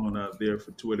guest on there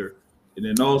for Twitter, and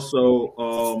then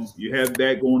also you have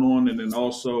that going on, and then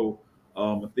also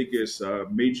I think it's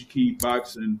Major Key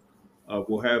Boxing.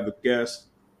 We'll have a guest.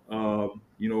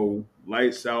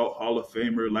 Lights Out Hall of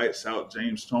Famer, Lights Out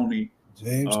James Toney.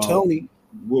 Toney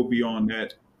will be on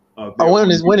that.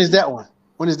 When is that one?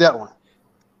 When is that one?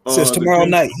 Says tomorrow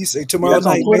night. He said tomorrow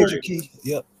night. Major Key.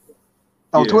 Yep.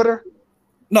 On Twitter?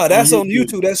 No, that's on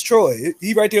YouTube. That's Troy.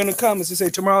 He right there in the comments. He say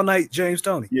tomorrow night, James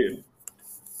Toney. Yeah.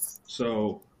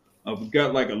 So we've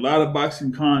got like a lot of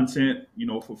boxing content,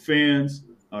 for fans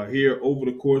here over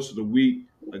the course of the week.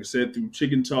 Like I said, through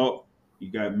Chicken Talk, you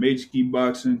got Major Key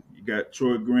Boxing, you got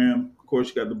Troy Graham. Of course,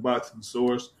 you got the Boxing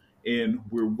Source, and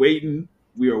we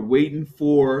are waiting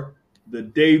for the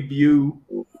debut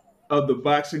of the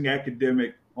Boxing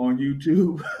Academic on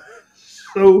YouTube.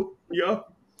 so y'all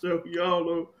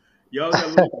know. Y'all gotta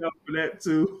look out for that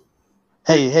too.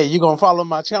 Hey, you gonna follow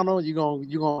my channel? You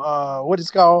gonna what it's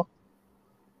called?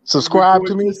 Subscribe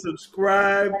to me.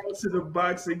 Subscribe to the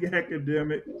Boxing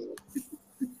Academic.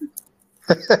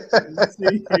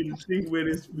 see where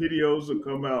these videos will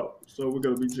come out. So we're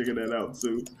gonna be checking that out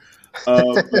too.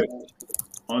 But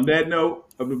on that note,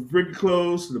 I'm gonna bring it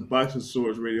close to the Boxing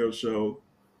Source radio show.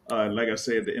 Like I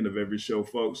say at the end of every show,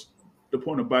 folks, the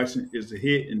point of boxing is to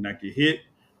hit and not get hit.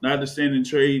 Not to stand and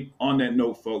trade. On that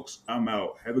note, folks, I'm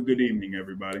out. Have a good evening,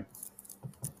 everybody.